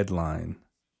and deadline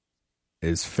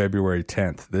is February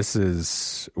 10th. This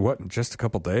is, just a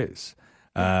couple days.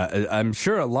 I'm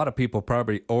sure a lot of people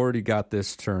probably already got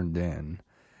this turned in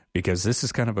because this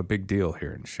is kind of a big deal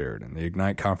here in Sheridan. The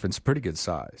Ignite Conference, pretty good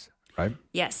size, right?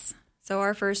 Yes. So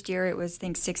our first year, it was, I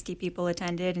think, 60 people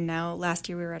attended, and now last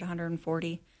year we were at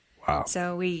 140. Wow.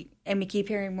 So we keep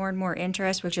hearing more and more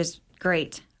interest, which is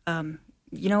great.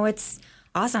 It's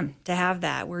awesome to have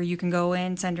that where you can go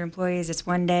in, send your employees, it's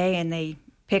one day, and they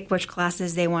pick which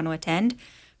classes they want to attend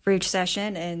for each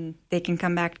session, and they can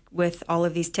come back with all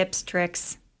of these tips,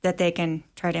 tricks that they can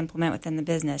try to implement within the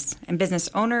business. And business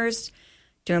owners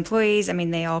to employees,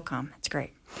 they all come. It's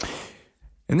great.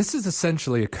 And this is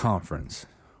essentially a conference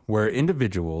where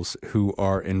individuals who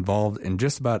are involved in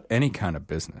just about any kind of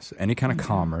business, any kind of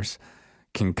commerce,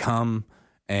 can come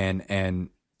and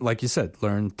like you said,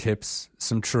 learn tips,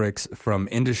 some tricks from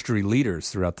industry leaders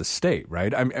throughout the state,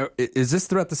 right? Is this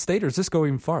throughout the state, or is this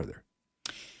going farther?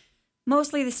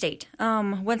 Mostly the state.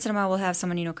 Once in a while, we'll have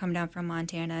someone, come down from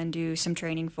Montana and do some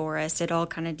training for us. It all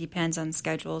kind of depends on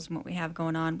schedules and what we have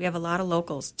going on. We have a lot of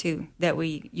locals, too, that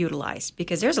we utilize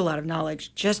because there's a lot of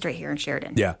knowledge just right here in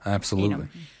Sheridan. Yeah, absolutely.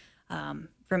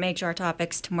 From HR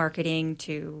topics to marketing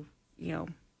to,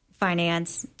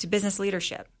 finance to business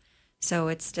leadership. So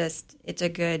it's a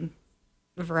good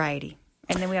variety.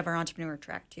 And then we have our entrepreneur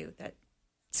track, too, that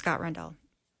Scott Rundell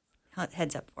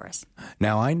heads up for us.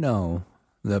 Now, I know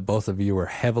that both of you are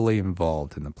heavily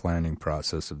involved in the planning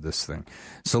process of this thing.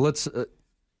 So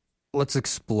let's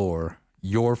explore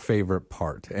your favorite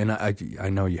part. And I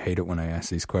know you hate it when I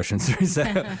ask these questions,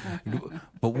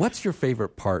 but what's your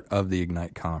favorite part of the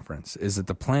Ignite Conference? Is it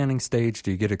the planning stage?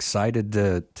 Do you get excited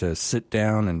to sit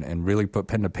down and really put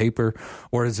pen to paper?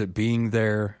 Or is it being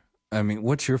there?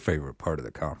 What's your favorite part of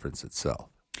the conference itself?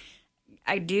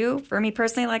 I do, for me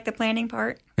personally, like the planning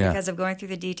part because of going through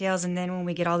the details. And then when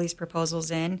we get all these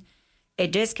proposals in,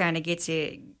 it just kind of gets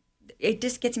you. It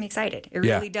just gets me excited. It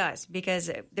really does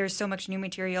because there's so much new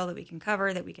material that we can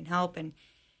cover, that we can help. And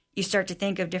you start to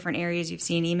think of different areas you've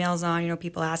seen emails on,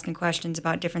 people asking questions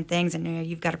about different things. And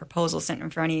you've got a proposal sitting in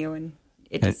front of you. And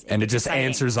it just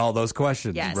answers all those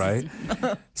questions, right?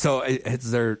 So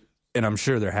is there, and I'm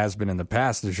sure there has been in the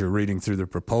past, as you're reading through the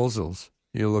proposals,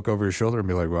 you look over your shoulder and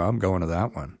be like, well, I'm going to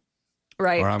that one.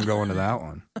 Right. Or I'm going to that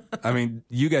one.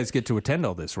 You guys get to attend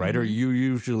all this, right? Mm-hmm. Or are you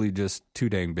usually just too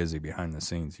dang busy behind the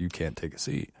scenes? You can't take a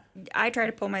seat. I try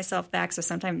to pull myself back. So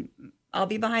sometimes I'll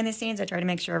be behind the scenes. I try to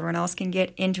make sure everyone else can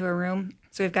get into a room.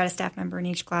 So we've got a staff member in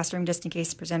each classroom just in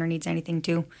case the presenter needs anything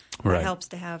too. Right. It helps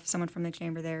to have someone from the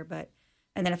chamber there.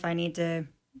 And then if I need to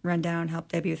run down, help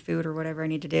Debbie with food or whatever I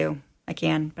need to do, I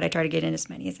can. But I try to get in as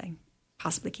many as I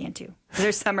possibly can too.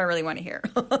 There's some I really want to hear.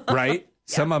 Right?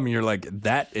 Some of them you're like,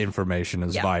 that information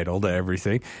is vital to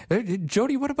everything.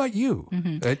 Jody, what about you?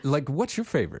 Mm-hmm. What's your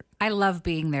favorite? I love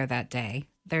being there that day.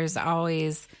 There's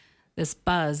always this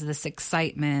buzz, this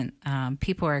excitement.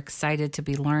 People are excited to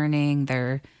be learning.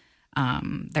 They're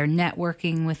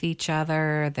networking with each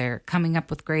other. They're coming up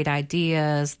with great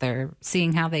ideas. They're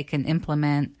seeing how they can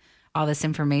implement all this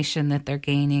information that they're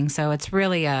gaining. So it's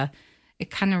really it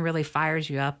kind of really fires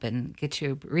you up and gets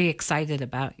you re-excited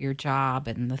about your job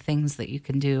and the things that you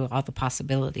can do, all the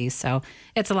possibilities. So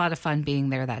it's a lot of fun being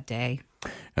there that day.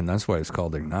 And that's why it's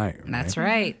called Ignite. Right? That's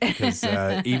right. Because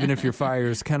even if your fire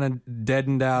is kind of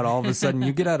deadened out, all of a sudden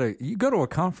you go to a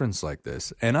conference like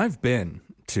this. And I've been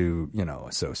to,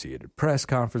 Associated Press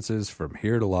conferences from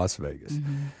here to Las Vegas.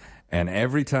 Mm-hmm. And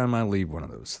every time I leave one of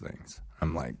those things,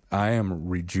 I'm like, I am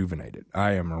rejuvenated.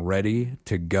 I am ready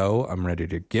to go. I'm ready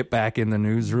to get back in the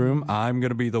newsroom. I'm going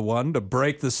to be the one to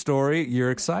break the story. You're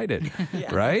excited,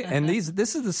 right? And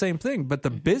this is the same thing, but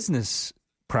the business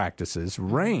practices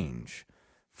range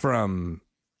from,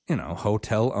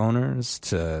 hotel owners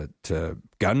to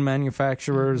gun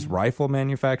manufacturers, rifle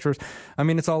manufacturers. I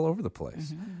mean, it's all over the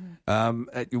place.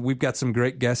 We've got some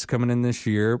great guests coming in this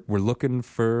year. We're looking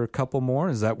for a couple more.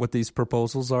 Is that what these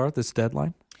proposals are, this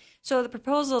deadline? So the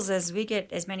proposals is we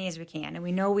get as many as we can, and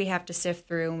we know we have to sift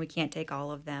through and we can't take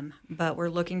all of them, but we're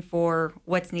looking for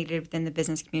what's needed within the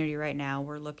business community right now.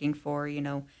 We're looking for,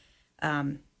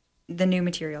 the new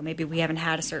material. Maybe we haven't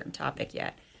had a certain topic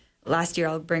yet. Last year,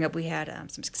 I'll bring up, we had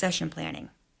some succession planning,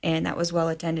 and that was well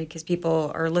attended because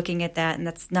people are looking at that, and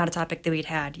that's not a topic that we'd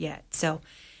had yet. So,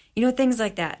 things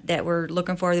like that we're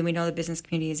looking for, that we know the business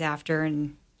community is after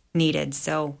and needed.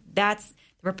 So that's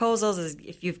the proposals is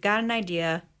if you've got an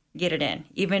idea, get it in.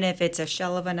 Even if it's a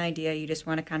shell of an idea, you just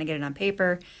want to kind of get it on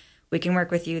paper, we can work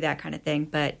with you, that kind of thing.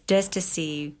 But just to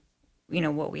see,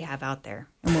 what we have out there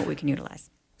and what we can utilize.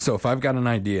 So if I've got an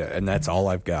idea and that's all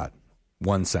I've got,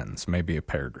 one sentence, maybe a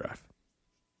paragraph,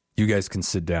 you guys can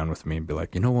sit down with me and be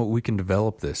like, you know what, we can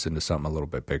develop this into something a little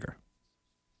bit bigger.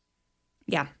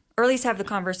 Yeah. Or at least have the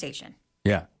conversation.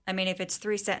 Yeah. I mean, if it's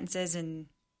 3 sentences and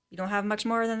you don't have much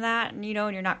more than that, and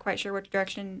and you're not quite sure which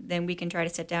direction, then we can try to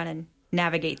sit down and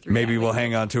navigate through. Maybe we'll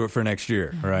hang on to it for next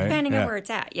year, right? Depending on where it's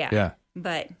at, yeah. Yeah.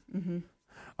 But,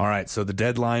 All right, so the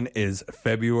deadline is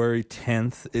February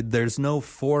 10th. There's no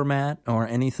format or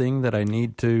anything that I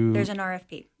need to... There's an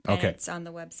RFP. And okay. It's on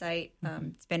the website.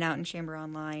 It's been out in Chamber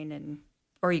Online,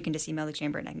 or you can just email the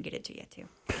Chamber and I can get it to you, too.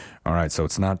 All right, so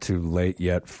it's not too late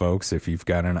yet, folks. If you've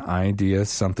got an idea,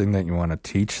 something that you want to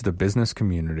teach the business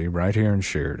community right here in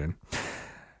Sheridan,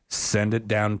 send it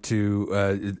down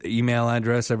to email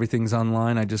address. Everything's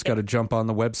online. I just got to jump on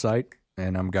the website,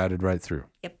 and I'm guided right through.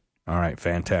 Yep. All right,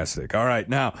 fantastic. All right,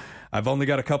 now, I've only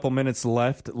got a couple minutes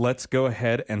left. Let's go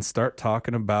ahead and start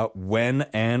talking about when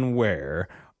and where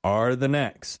are the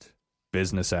next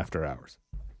Business After Hours.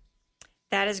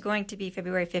 That is going to be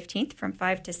February 15th from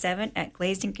 5 to 7 at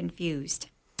Glazed and Confused.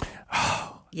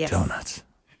 Oh, yes. Donuts.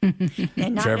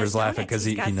 And Trevor's laughing because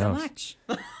he knows. So much.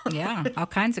 Yeah, all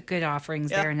kinds of good offerings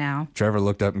there now. Trevor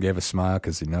looked up and gave a smile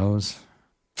because he knows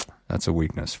that's a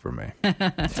weakness for me.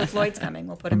 So Floyd's coming.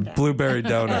 We'll put him down. Blueberry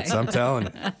donuts. I'm telling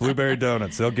you. Blueberry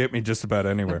donuts. They'll get me just about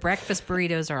anywhere. The breakfast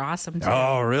burritos are awesome, too.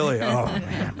 Oh, really? Oh,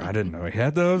 man. I didn't know he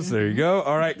had those. There you go.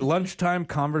 All right. Lunchtime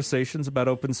conversations about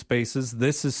open spaces.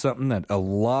 This is something that a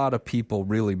lot of people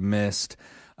really missed.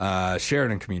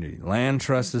 Sheridan Community Land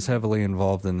Trust is heavily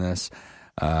involved in this.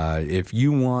 If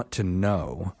you want to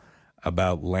know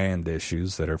about land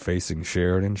issues that are facing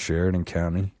Sheridan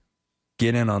County,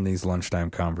 get in on these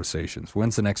lunchtime conversations.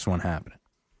 When's the next one happening?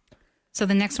 So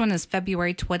the next one is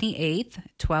February 28th,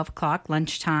 12 o'clock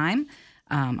lunchtime.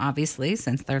 Obviously,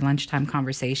 since they're lunchtime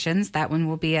conversations, that one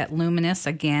will be at Luminous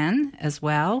again as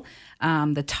well.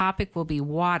 The topic will be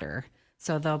water.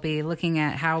 So they'll be looking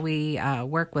at how we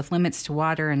work with limits to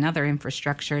water and other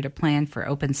infrastructure to plan for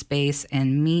open space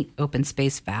and meet open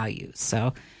space values.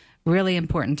 So really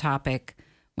important topic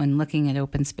when looking at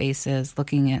open spaces,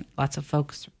 looking at lots of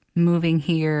folks moving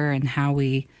here and how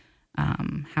we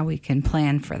can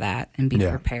plan for that and be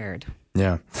prepared.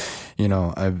 Yeah.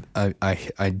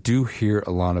 I do hear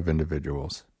a lot of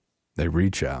individuals, they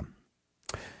reach out.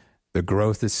 The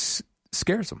growth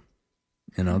scares them.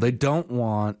 They don't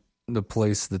want the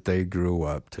place that they grew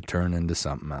up to turn into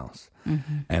something else.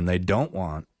 Mm-hmm. And they don't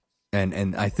want,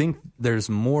 and I think there's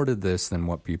more to this than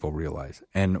what people realize.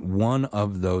 And one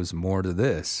of those more to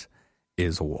this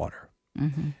is water.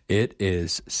 Mm-hmm. It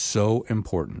is so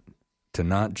important to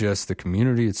not just the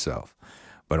community itself,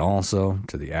 but also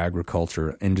to the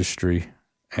agriculture industry.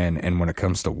 And when it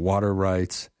comes to water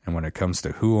rights and when it comes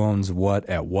to who owns what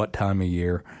at what time of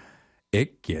year,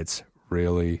 it gets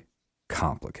really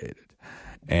complicated.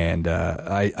 And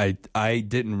I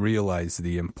didn't realize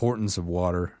the importance of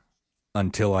water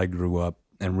until I grew up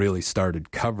and really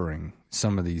started covering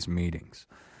some of these meetings.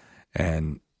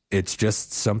 And it's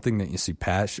just something that you see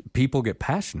people get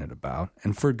passionate about,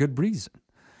 and for good reason.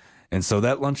 And so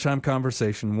that lunchtime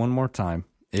conversation, one more time,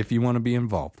 if you want to be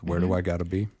involved, where do I got to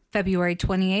be? February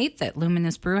 28th at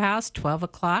Luminous Brewhouse, 12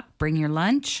 o'clock. Bring your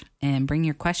lunch and bring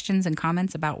your questions and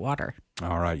comments about water.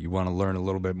 All right, you want to learn a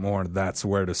little bit more? That's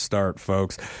where to start,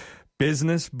 folks.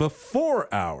 Business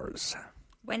before hours.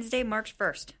 Wednesday, March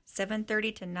 1st,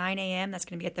 7:30 to 9 a.m. That's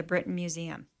going to be at the Britain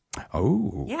Museum.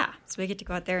 Oh. Yeah, so we get to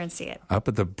go out there and see it. Up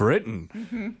at the Britain.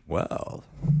 Mm-hmm. Well.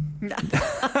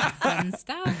 Fun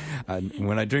stuff.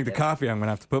 When I drink the coffee, I'm going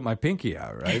to have to put my pinky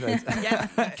out, right? Yeah,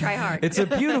 try hard. It's a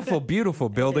beautiful, beautiful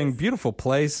building, beautiful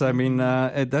place. I mean,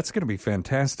 that's going to be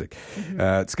fantastic. Mm-hmm.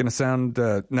 It's going to sound...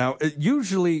 now,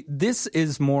 usually, this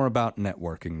is more about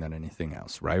networking than anything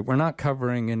else, right? We're not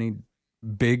covering any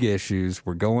big issues.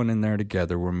 We're going in there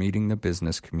together. We're meeting the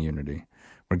business community.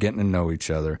 We're getting to know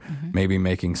each other, maybe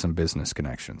making some business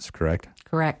connections, correct?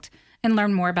 Correct. And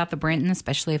learn more about the Brenton,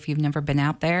 especially if you've never been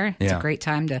out there. It's a great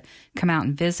time to come out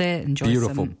and visit, enjoy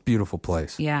beautiful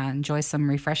place. Yeah, enjoy some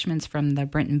refreshments from the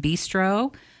Brenton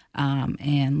Bistro,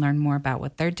 and learn more about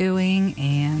what they're doing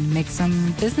and make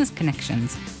some business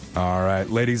connections. All right,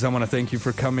 ladies, I want to thank you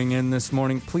for coming in this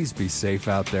morning. Please be safe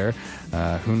out there.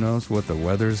 Who knows what the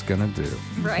weather's going to do.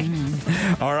 Right.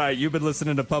 All right, you've been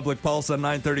listening to Public Pulse on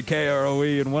 930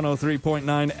 KROE and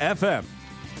 103.9 FM.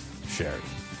 Sheridan.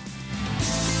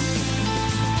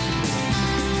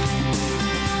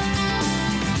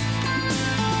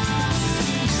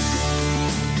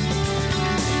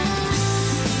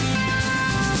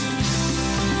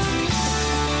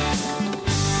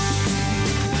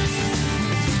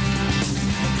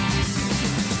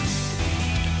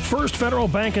 First Federal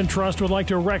Bank and Trust would like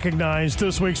to recognize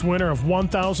this week's winner of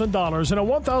 $1,000 and a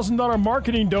 $1,000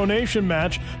 marketing donation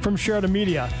match from Sheridan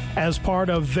Media. As part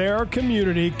of their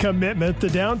community commitment, the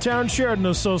Downtown Sheridan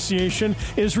Association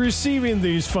is receiving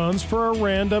these funds for a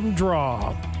random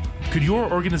draw. Could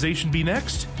your organization be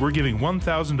next? We're giving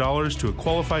 $1,000 to a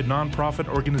qualified nonprofit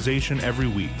organization every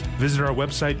week. Visit our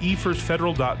website,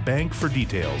 efirstfederal.bank, for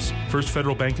details. First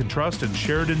Federal Bank and Trust and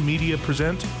Sheridan Media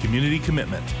present Community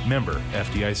Commitment. Member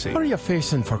FDIC. Are you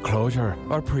facing foreclosure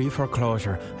or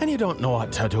pre-foreclosure and you don't know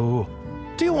what to do?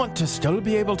 Do you want to still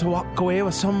be able to walk away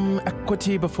with some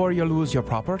equity before you lose your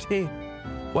property?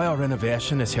 Wire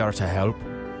Renovation is here to help.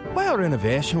 Wire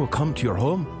Renovation will come to your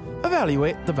home,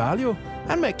 evaluate the value,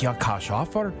 and make you a cash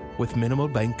offer with minimal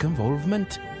bank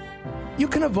involvement. You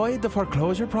can avoid the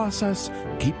foreclosure process,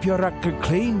 keep your record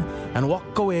clean, and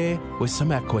walk away with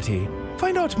some equity.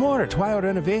 Find out more at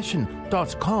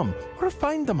wirerenovation.com or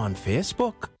find them on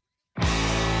Facebook.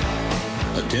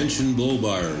 Attention bull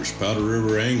buyers, Powder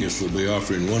River Angus will be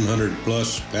offering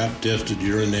 100-plus pap-tested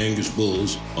urine Angus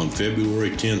bulls on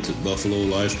February 10th at Buffalo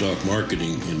Livestock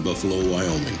Marketing in Buffalo,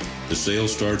 Wyoming. The sale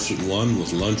starts at 1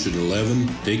 with lunch at 11.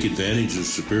 Take advantage of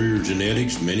superior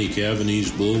genetics, many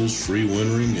Cavanese bulls, free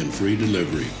wintering, and free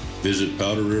delivery. Visit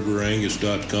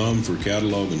PowderRiverAngus.com for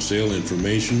catalog and sale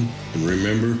information. And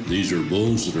remember, these are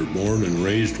bulls that are born and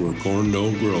raised where corn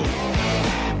don't grow.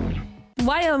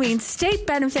 Wyoming state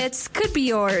benefits could be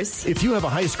yours. If you have a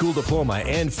high school diploma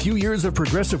and few years of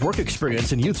progressive work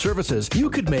experience in youth services, you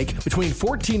could make between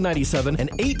 $14.97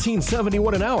 and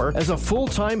 $18.71 an hour as a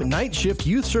full-time night shift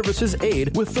youth services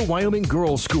aide with the Wyoming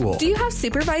Girls School. Do you have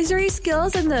supervisory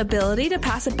skills and the ability to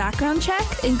pass a background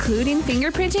check, including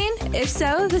fingerprinting? If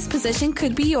so, this position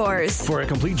could be yours. For a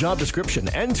complete job description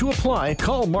and to apply,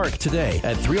 call Mark today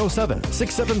at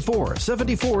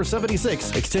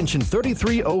 307-674-7476, extension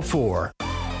 3304.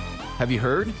 Have you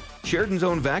heard? Sheridan's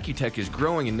own Vacutech is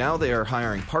growing and now they are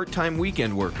hiring part-time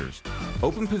weekend workers.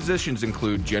 Open positions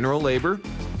include general labor,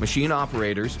 machine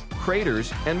operators,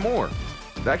 craters, and more.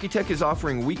 Vacutech is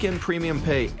offering weekend premium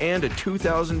pay and a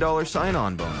 $2,000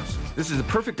 sign-on bonus. This is a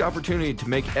perfect opportunity to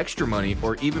make extra money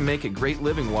or even make a great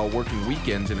living while working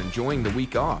weekends and enjoying the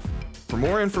week off. For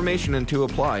more information and to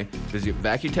apply, visit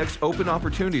Vacutech's open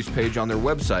opportunities page on their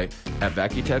website at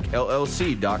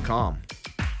vacutechllc.com.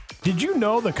 Did you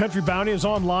know the Country Bounty is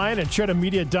online at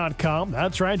SheridanMedia.com?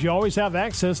 That's right, you always have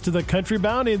access to the Country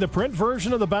Bounty. The print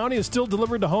version of the Bounty is still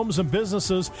delivered to homes and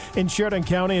businesses in Sheridan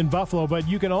County and Buffalo, but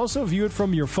you can also view it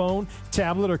from your phone,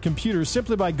 tablet, or computer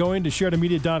simply by going to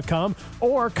SheridanMedia.com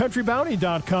or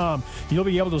CountryBounty.com. You'll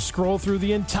be able to scroll through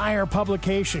the entire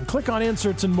publication, click on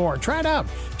inserts and more. Try it out,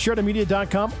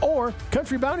 SheridanMedia.com or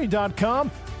CountryBounty.com.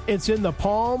 It's in the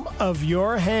palm of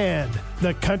your hand.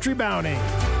 The Country Bounty.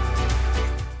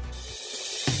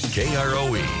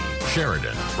 KROE,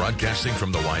 Sheridan, broadcasting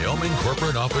from the Wyoming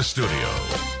Corporate Office Studio.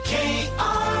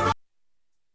 KROE.